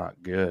is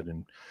not good.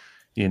 And,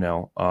 you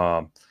know,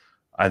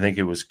 I think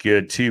it was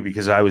good too,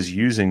 because I was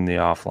using the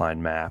offline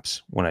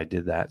maps when I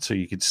did that. So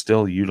you could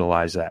still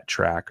utilize that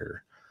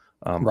tracker.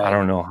 Right. I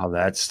don't know how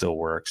that still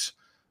works,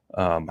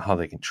 how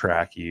they can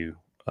track you.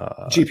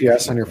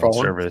 GPS on your phone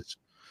service,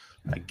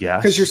 I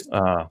guess.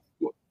 Because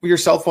your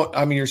cell phone,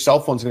 I mean, your cell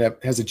phone's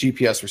has a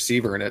GPS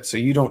receiver in it, so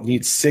you don't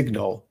need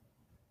signal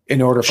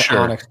in order for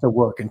onX to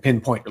work and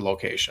pinpoint your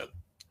location.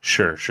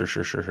 Sure.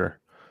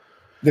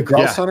 The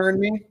grouse hunter in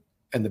me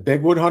and the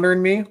big wood hunter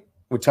in me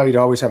would tell you to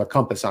always have a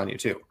compass on you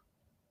too.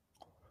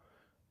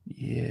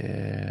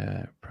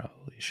 Yeah,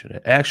 probably should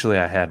have. Actually,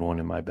 I had one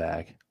in my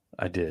bag.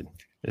 I did.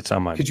 It's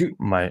on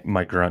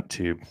my grunt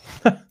tube.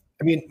 I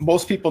mean,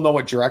 most people know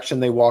what direction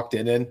they walked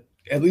in.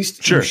 At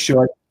least you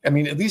should. I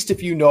mean, at least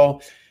if you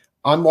know,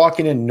 I'm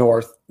walking in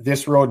north,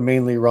 this road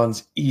mainly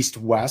runs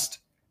east-west.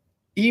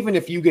 Even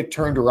if you get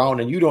turned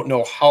around and you don't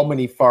know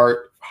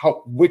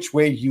which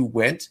way you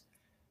went,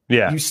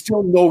 you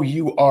still know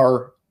you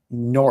are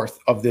north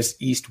of this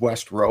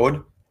east-west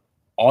road.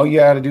 All you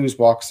got to do is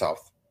walk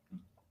south.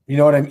 You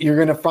know what I mean? You're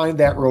going to find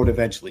that road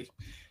eventually.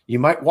 You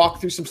might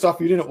walk through some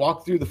stuff you didn't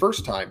walk through the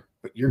first time,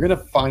 but you're going to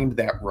find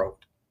that road.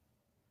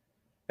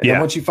 And then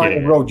once you find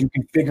the road, you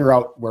can figure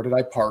out, where did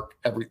I park?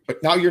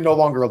 But now you're no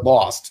longer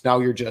lost. Now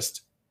you're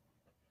just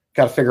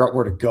got to figure out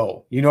where to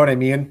go. You know what I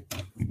mean?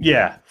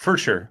 Yeah, for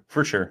sure.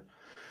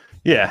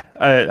 Yeah,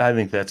 I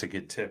think that's a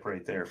good tip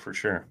right there, for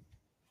sure.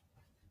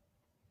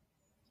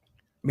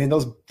 I mean,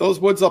 those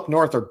woods up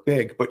north are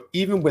big, but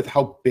even with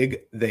how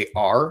big they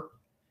are,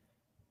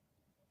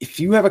 if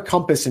you have a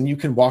compass and you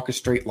can walk a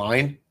straight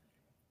line,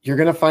 you're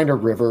going to find a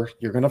river.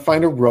 You're going to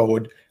find a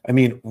road. I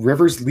mean,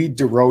 rivers lead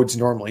to roads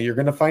normally. You're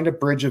going to find a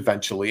bridge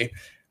eventually.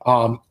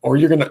 Or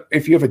you're going to,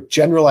 if you have a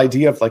general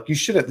idea of, like, you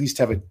should at least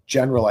have a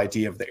general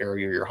idea of the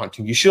area you're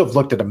hunting. You should have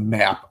looked at a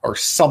map or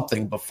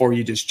something before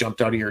you just jumped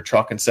out of your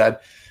truck and said,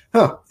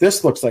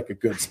 this looks like a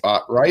good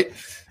spot, right?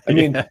 I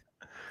mean,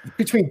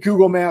 between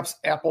Google Maps,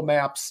 Apple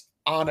Maps,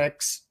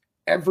 onX,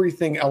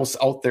 everything else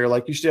out there,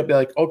 like, you should be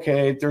like,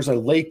 okay, there's a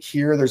lake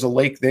here, there's a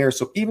lake there.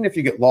 So even if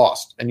you get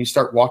lost and you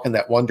start walking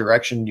that one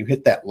direction and you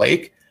hit that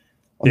lake,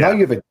 now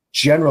you have a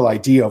general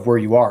idea of where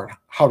you are and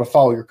how to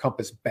follow your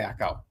compass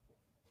back out,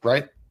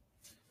 right?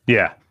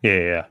 Yeah.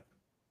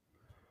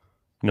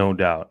 No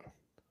doubt.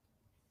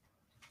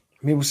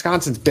 I mean,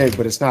 Wisconsin's big,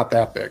 but it's not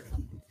that big.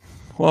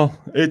 Well,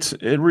 it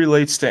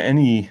relates to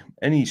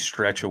any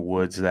stretch of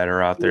woods that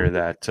are out there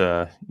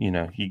that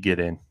you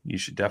get in. You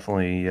should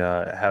definitely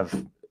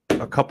have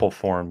a couple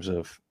forms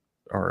of,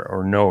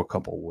 or know a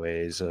couple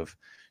ways of,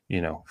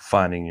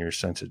 finding your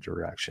sense of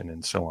direction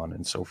and so on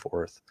and so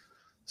forth.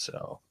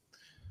 So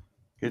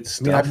good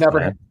stuff. I mean, I've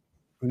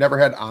never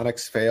had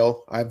onX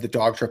fail. I have the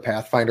Dogtra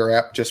Pathfinder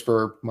app just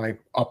for my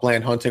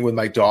upland hunting with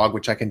my dog,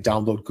 which I can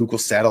download Google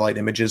satellite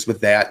images with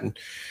that. And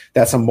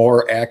that's a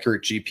more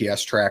accurate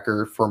GPS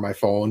tracker for my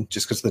phone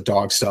just because of the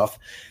dog stuff.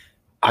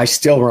 I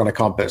still run a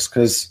compass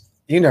because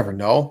you never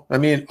know. I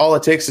mean, all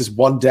it takes is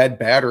one dead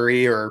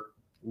battery or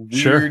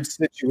weird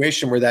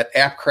situation where that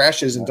app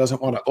crashes and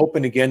doesn't want to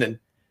open again. And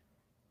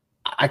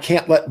I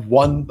can't let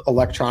one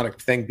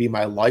electronic thing be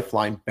my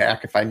lifeline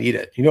back if I need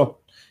it. You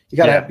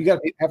gotta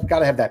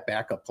have that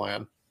backup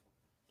plan.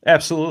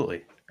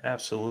 Absolutely.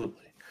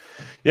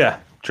 Yeah.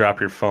 Drop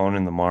your phone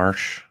in the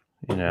marsh,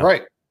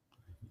 Right.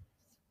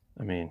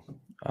 I mean,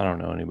 I don't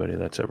know anybody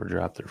that's ever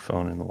dropped their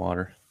phone in the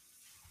water.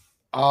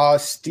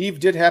 Steve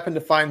did happen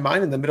to find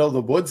mine in the middle of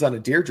the woods on a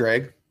deer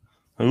drag.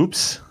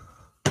 Oops.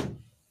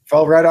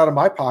 Fell right out of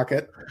my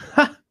pocket.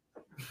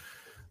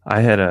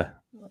 I had a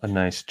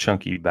nice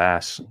chunky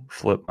bass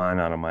flip mine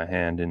out of my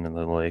hand into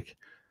the lake.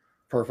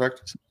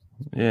 Perfect.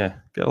 Yeah.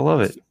 Gotta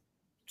love it.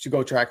 Did you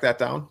go track that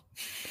down?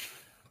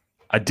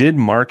 I did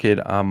mark it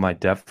on my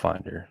depth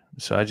finder.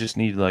 So I just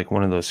need like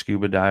one of those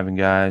scuba diving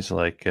guys,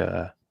 like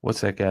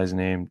what's that guy's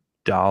name?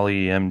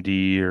 Dolly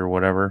MD or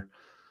whatever.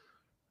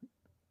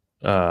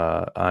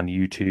 On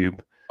YouTube.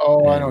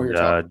 Oh, I know what you're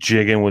talking.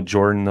 Jigging with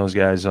Jordan, those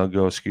guys, I'll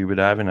go scuba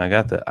diving. I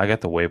got the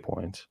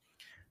waypoints.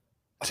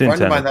 It's in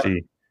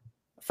Tennessee.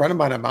 a friend of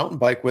mine on mountain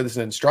bike with as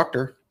an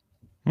instructor.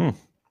 We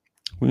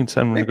can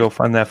send him to go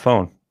find that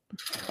phone.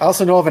 I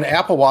also know of an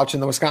Apple Watch in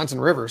the Wisconsin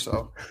River,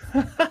 so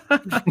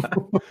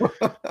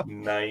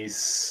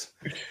Nice.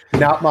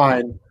 not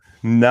mine.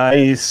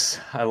 Nice.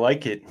 I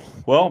like it.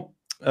 Well,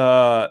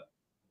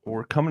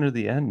 we're coming to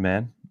the end,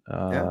 man.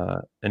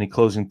 Any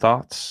closing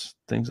thoughts,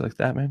 things like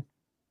that, man?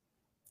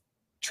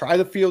 Try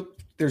the field.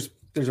 There's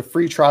a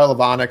free trial of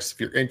onX if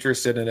you're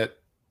interested in it.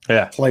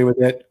 Yeah. Play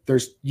with it.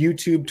 There's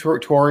YouTube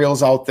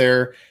tutorials out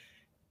there.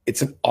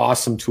 It's an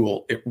awesome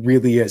tool. It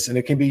really is. And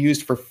it can be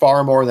used for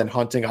far more than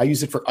hunting. I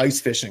use it for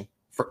ice fishing,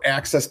 for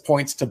access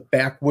points to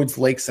backwoods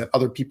lakes that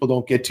other people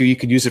don't get to. You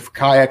can use it for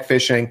kayak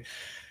fishing,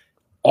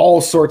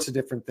 all sorts of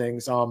different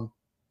things.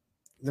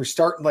 They're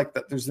starting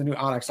there's the new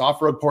onX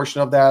off-road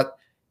portion of that.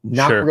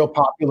 Not real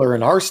popular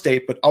in our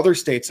state, but other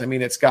states, I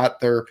mean, it's got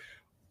their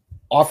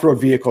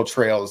off-road vehicle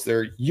trails,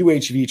 their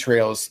UHV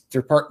trails,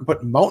 they're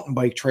putting mountain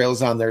bike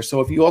trails on there. So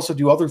if you also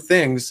do other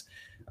things,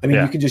 I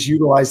mean, you can just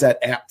utilize that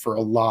app for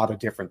a lot of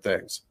different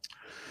things.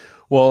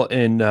 Well,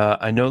 and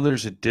I know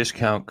there's a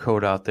discount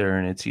code out there,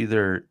 and it's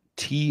either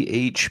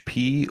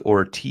THP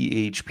or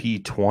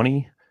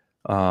THP20.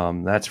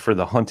 That's for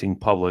the hunting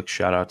public.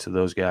 Shout out to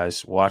those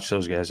guys. Watch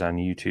those guys on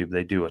YouTube.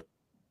 They do a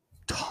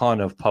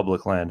ton of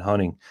public land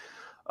hunting.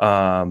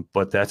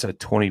 But that's a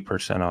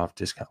 20% off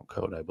discount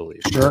code, I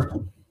believe.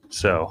 Sure.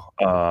 So,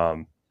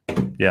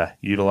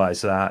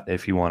 utilize that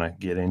if you want to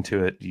get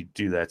into it. You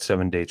do that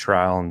 7-day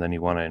trial and then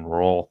you want to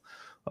enroll.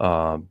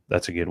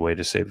 That's a good way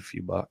to save a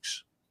few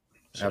bucks.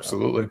 So,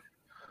 absolutely.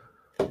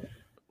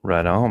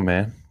 Right on,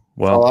 man.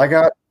 Well, all I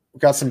got, we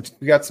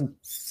got some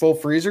full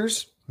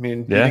freezers. I mean,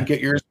 you didn't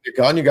get yours with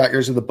the gun, you got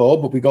yours with the bow,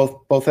 but we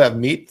both have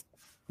meat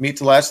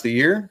to last the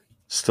year.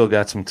 Still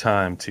got some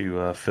time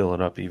to fill it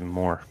up even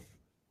more.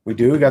 We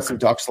do. We got some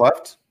ducks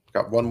left.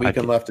 Got 1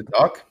 weekend left to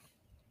duck.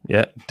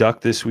 Yeah,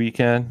 duck this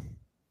weekend,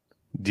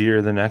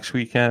 deer the next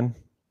weekend.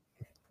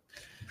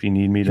 If you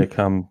need me to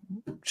come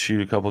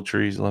shoot a couple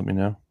trees, let me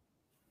know.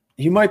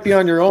 You might be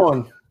on your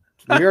own.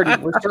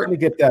 We're starting to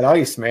get that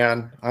ice,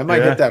 man. I might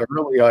get that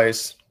early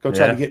ice. Go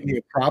try to get me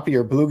a crappie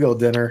or bluegill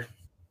dinner.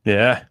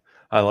 Yeah,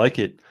 I like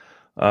it.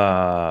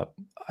 I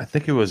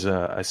think it was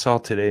I saw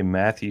today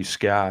Matthew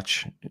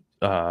Scotch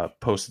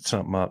posted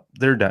something up.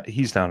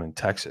 He's down in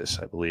Texas,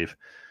 I believe.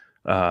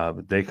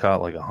 But they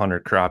caught like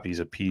 100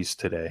 crappies a piece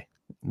today.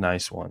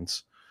 Nice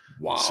ones.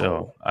 Wow.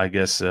 So I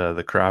guess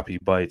the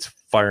crappie bites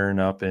firing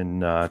up in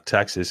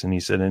Texas, and he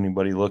said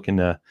anybody looking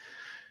to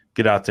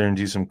get out there and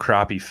do some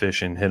crappie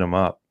fishing, hit them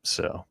up.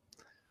 So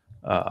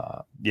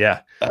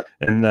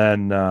and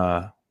then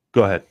go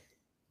ahead.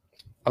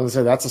 I was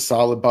gonna say that's a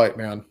solid bite,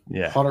 man.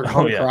 Yeah, 100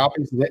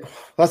 crappies.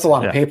 That's a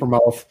lot of paper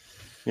mouth.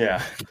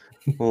 Yeah,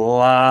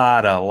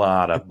 lot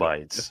of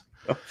bites.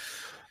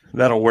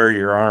 That'll wear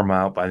your arm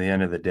out by the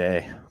end of the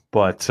day.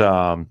 But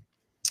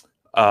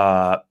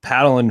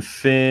Paddle and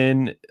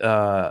Fin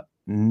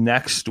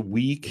next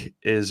week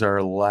is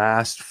our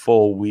last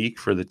full week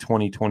for the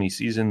 2020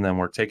 season. Then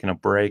we're taking a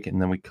break,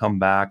 and then we come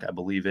back. I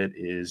believe it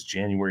is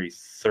January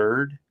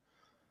 3rd.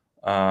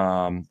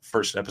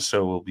 First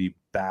episode will be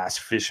Bass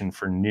Fishing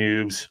for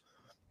Noobs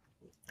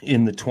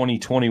in the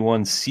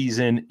 2021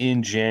 season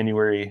in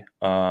January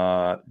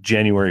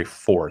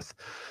 4th.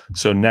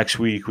 So next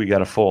week we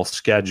got a full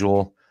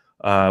schedule.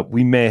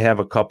 We may have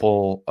a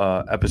couple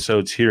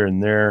episodes here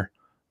and there,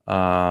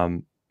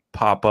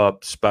 pop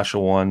up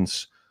special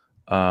ones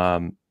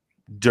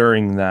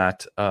during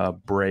that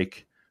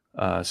break.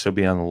 So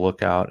be on the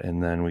lookout,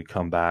 and then we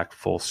come back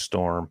full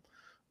storm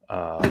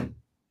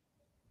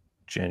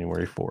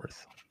January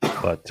 4th.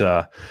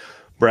 But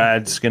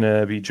Brad's going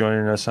to be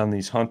joining us on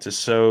these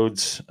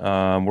hunt-episodes.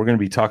 We're going to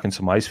be talking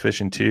some ice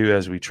fishing too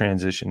as we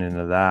transition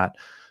into that.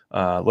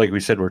 Like we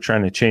said, we're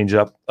trying to change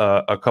up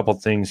a couple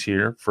things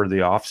here for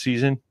the off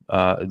season,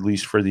 at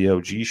least for the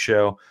OG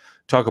show.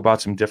 Talk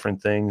about some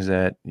different things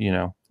that,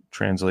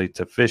 translate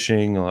to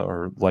fishing,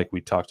 or like we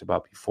talked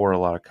about before, a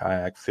lot of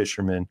kayak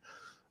fishermen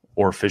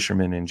or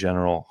fishermen in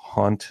general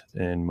hunt,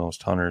 and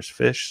most hunters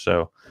fish.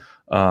 So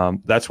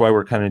that's why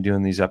we're kind of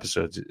doing these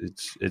episodes.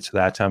 It's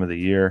that time of the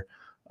year,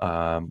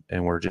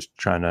 and we're just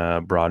trying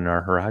to broaden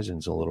our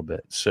horizons a little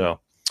bit. So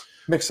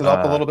mix it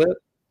up a little bit, a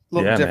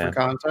little different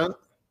content.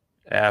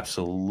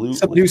 Absolutely.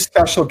 Some new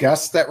special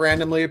guests that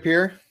randomly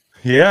appear.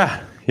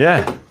 Yeah.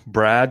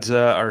 Brad's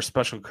our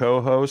special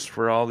co-host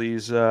for all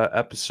these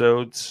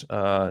episodes.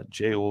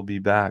 Jay will be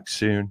back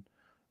soon.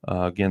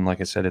 Again,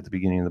 like I said at the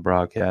beginning of the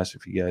broadcast,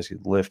 if you guys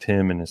could lift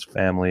him and his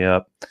family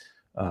up.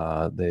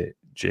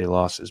 Jay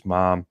lost his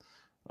mom.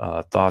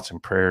 Thoughts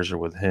and prayers are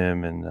with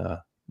him and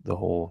the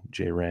whole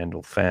Jay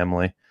Randall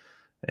family.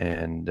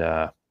 And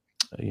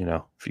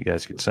if you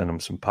guys could send them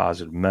some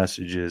positive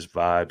messages,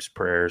 vibes,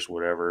 prayers,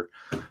 whatever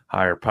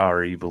higher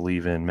power you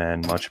believe in,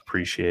 man, much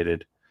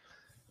appreciated.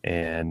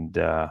 And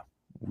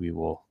we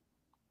will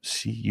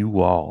see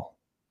you all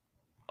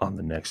on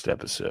the next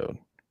episode.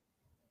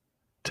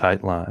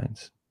 Tight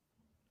lines.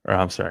 Or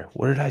I'm sorry,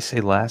 what did I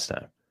say last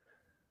time?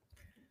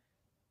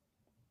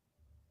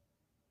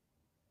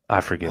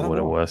 I forget what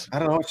it was. I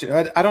don't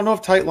know. I don't know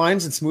if tight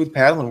lines and smooth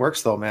paddling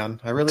works though, man.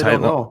 I really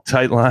don't know.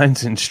 Tight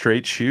lines and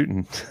straight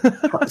shooting.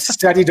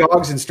 Steady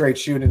dogs and straight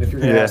shooting, if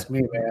you're going to ask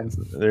me, man.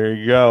 There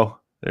you go.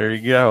 There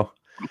you go.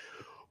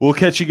 We'll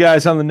catch you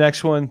guys on the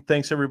next one.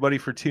 Thanks, everybody,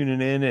 for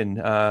tuning in. And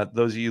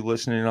those of you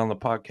listening on the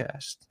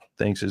podcast,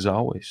 thanks as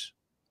always.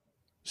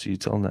 See you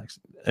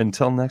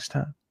until next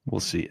time. We'll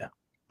see you.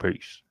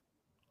 Peace.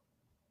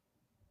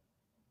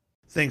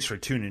 Thanks for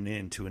tuning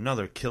in to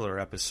another killer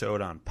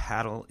episode on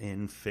Paddle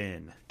and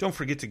Fin. Don't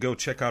forget to go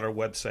check out our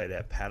website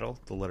at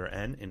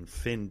paddle_and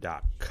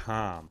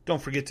fin.com.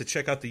 Don't forget to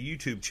check out the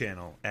YouTube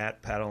channel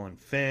at Paddle and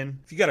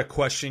Fin. If you got a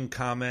question,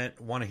 comment,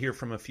 want to hear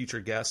from a future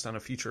guest on a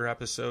future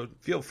episode,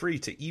 feel free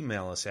to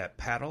email us at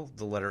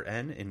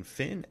paddle_and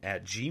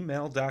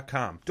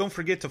fin@gmail.com. Don't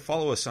forget to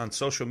follow us on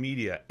social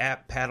media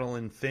at Paddle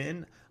and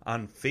Fin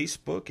on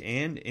Facebook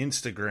and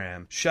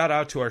Instagram. Shout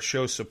out to our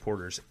show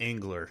supporters,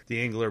 Angler.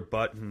 The Angler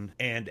button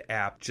and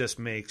app just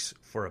makes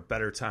for a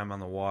better time on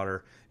the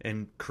water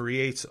and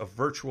creates a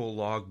virtual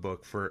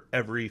logbook for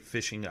every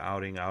fishing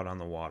outing out on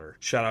the water.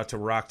 Shout out to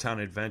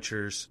Rocktown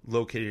Adventures,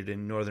 located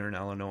in Northern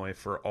Illinois,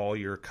 for all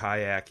your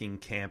kayaking,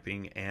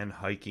 camping, and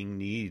hiking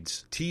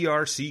needs.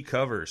 TRC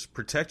Covers,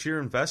 protect your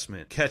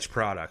investment. Catch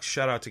Products,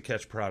 shout out to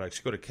Catch Products.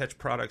 Go to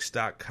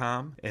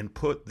catchproducts.com and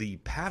put the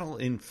Paddle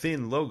and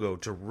Fin logo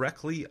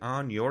directly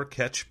on your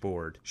catch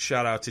board.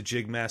 Shout out to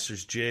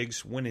Jigmasters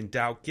Jigs. When in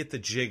doubt, get the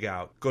jig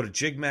out. Go to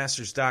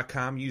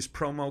jigmasters.com, use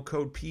promo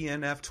code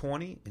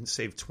PNF20 and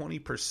save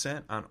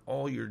 20% on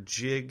all your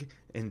jig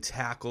and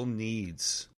tackle needs.